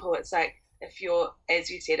example, it's like if you're, as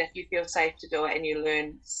you said, if you feel safe to do it and you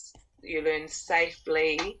learn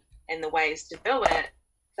safely and the ways to do it,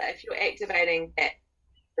 but if you're activating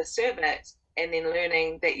the cervix and then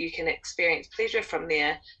learning that you can experience pleasure from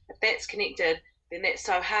there, if that's connected, then that's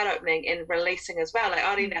so heart opening and releasing as well. Like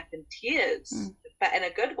I'd end up in tears, but in a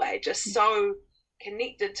good way, just so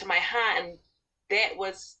connected to my heart. And that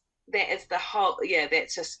is the whole,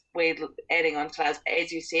 that's just weird adding on to that.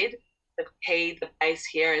 As you said, the key, the base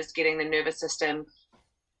here is getting the nervous system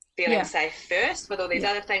feeling safe first with all these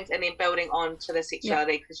other things, and then building on to the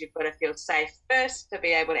sexuality, because you've got to feel safe first to be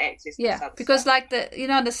able to access this other because stuff.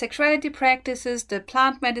 Like the sexuality practices, the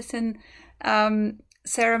plant medicine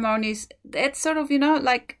ceremonies, it's sort of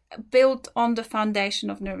like built on the foundation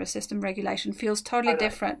of nervous system regulation, feels totally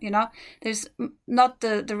different. There's not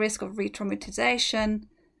the risk of re-traumatization.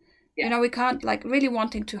 We can't, like, really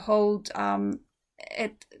wanting to hold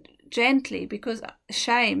it gently, because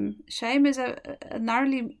shame is a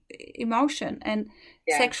gnarly emotion, and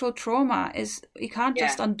sexual trauma is, you can't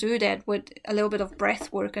just undo that with a little bit of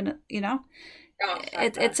breath work, and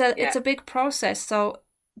it's a big process. So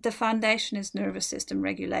the foundation is nervous system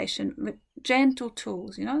regulation with gentle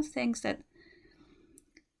tools, things that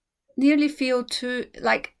nearly feel too,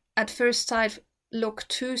 like at first sight, look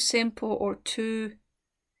too simple or too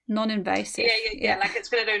non-invasive. Like it's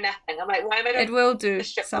going to do nothing. I'm like, why am I doing it? Will do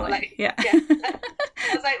something.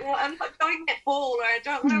 I was like, well, I'm not doing that ball, or I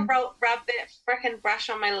don't want to rub that frickin' brush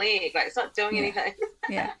on my leg. Like, it's not doing anything.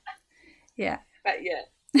 But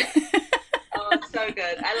oh, it's so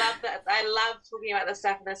good. I love that. I love talking about this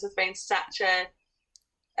stuff, and this has been such a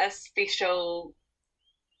special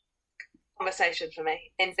conversation for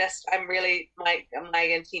me. And just, I'm really, my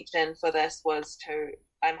intention for this was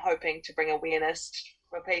I'm hoping to bring awareness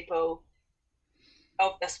for people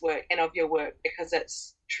of this work and of your work, because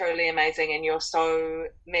it's truly amazing, and you're so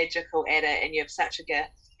magical at it, and you have such a gift.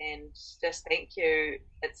 And just thank you.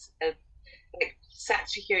 It's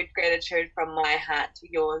such a huge gratitude from my heart to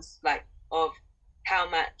yours, like of how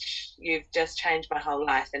much you've just changed my whole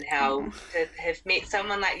life, and how to have met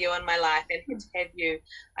someone like you in my life and to have you,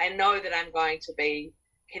 I know that I'm going to be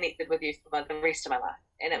connected with you for the rest of my life,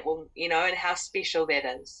 and it will, and how special that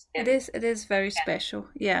is. And it is very special.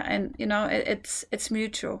 Yeah. And it's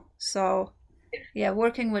mutual. So yeah,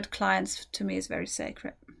 working with clients to me is very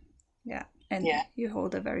sacred. Yeah. And you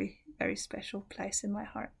hold a very, very special place in my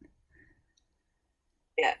heart.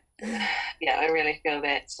 Yeah, I really feel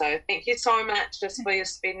that. So thank you so much just for your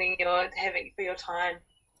time.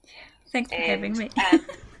 Thanks for having me.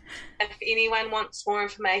 If anyone wants more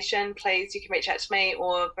information, please, you can reach out to me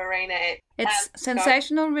or Verena at... It's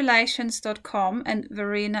sensationalrelations.com and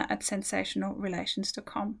Verena at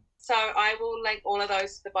sensationalrelations.com. So I will link all of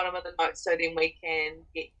those to the bottom of the notes, so then we can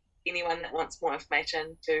get anyone that wants more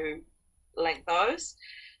information to link those.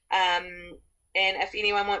 And if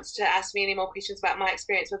anyone wants to ask me any more questions about my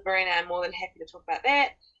experience with Verena, I'm more than happy to talk about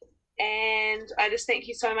that. And I just thank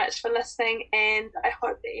you so much for listening, and I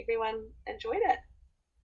hope that everyone enjoyed it.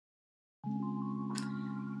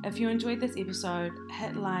 If you enjoyed this episode,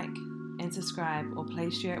 hit like and subscribe, or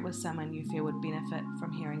please share it with someone you feel would benefit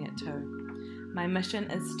from hearing it too. My mission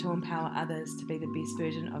is to empower others to be the best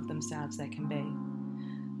version of themselves they can be.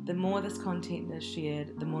 The more this content is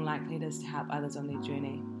shared, the more likely it is to help others on their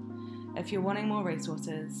journey. If you're wanting more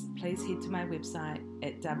resources, please head to my website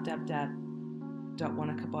at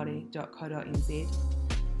www.wanakabody.co.nz,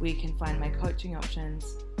 where you can find my coaching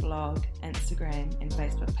options, blog, Instagram and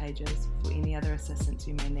Facebook pages for any other assistance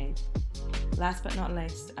you may need. Last but not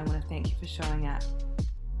least, I want to thank you for showing up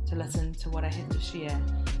to listen to what I have to share,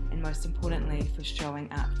 and most importantly, for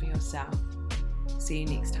showing up for yourself. See you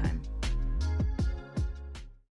next time.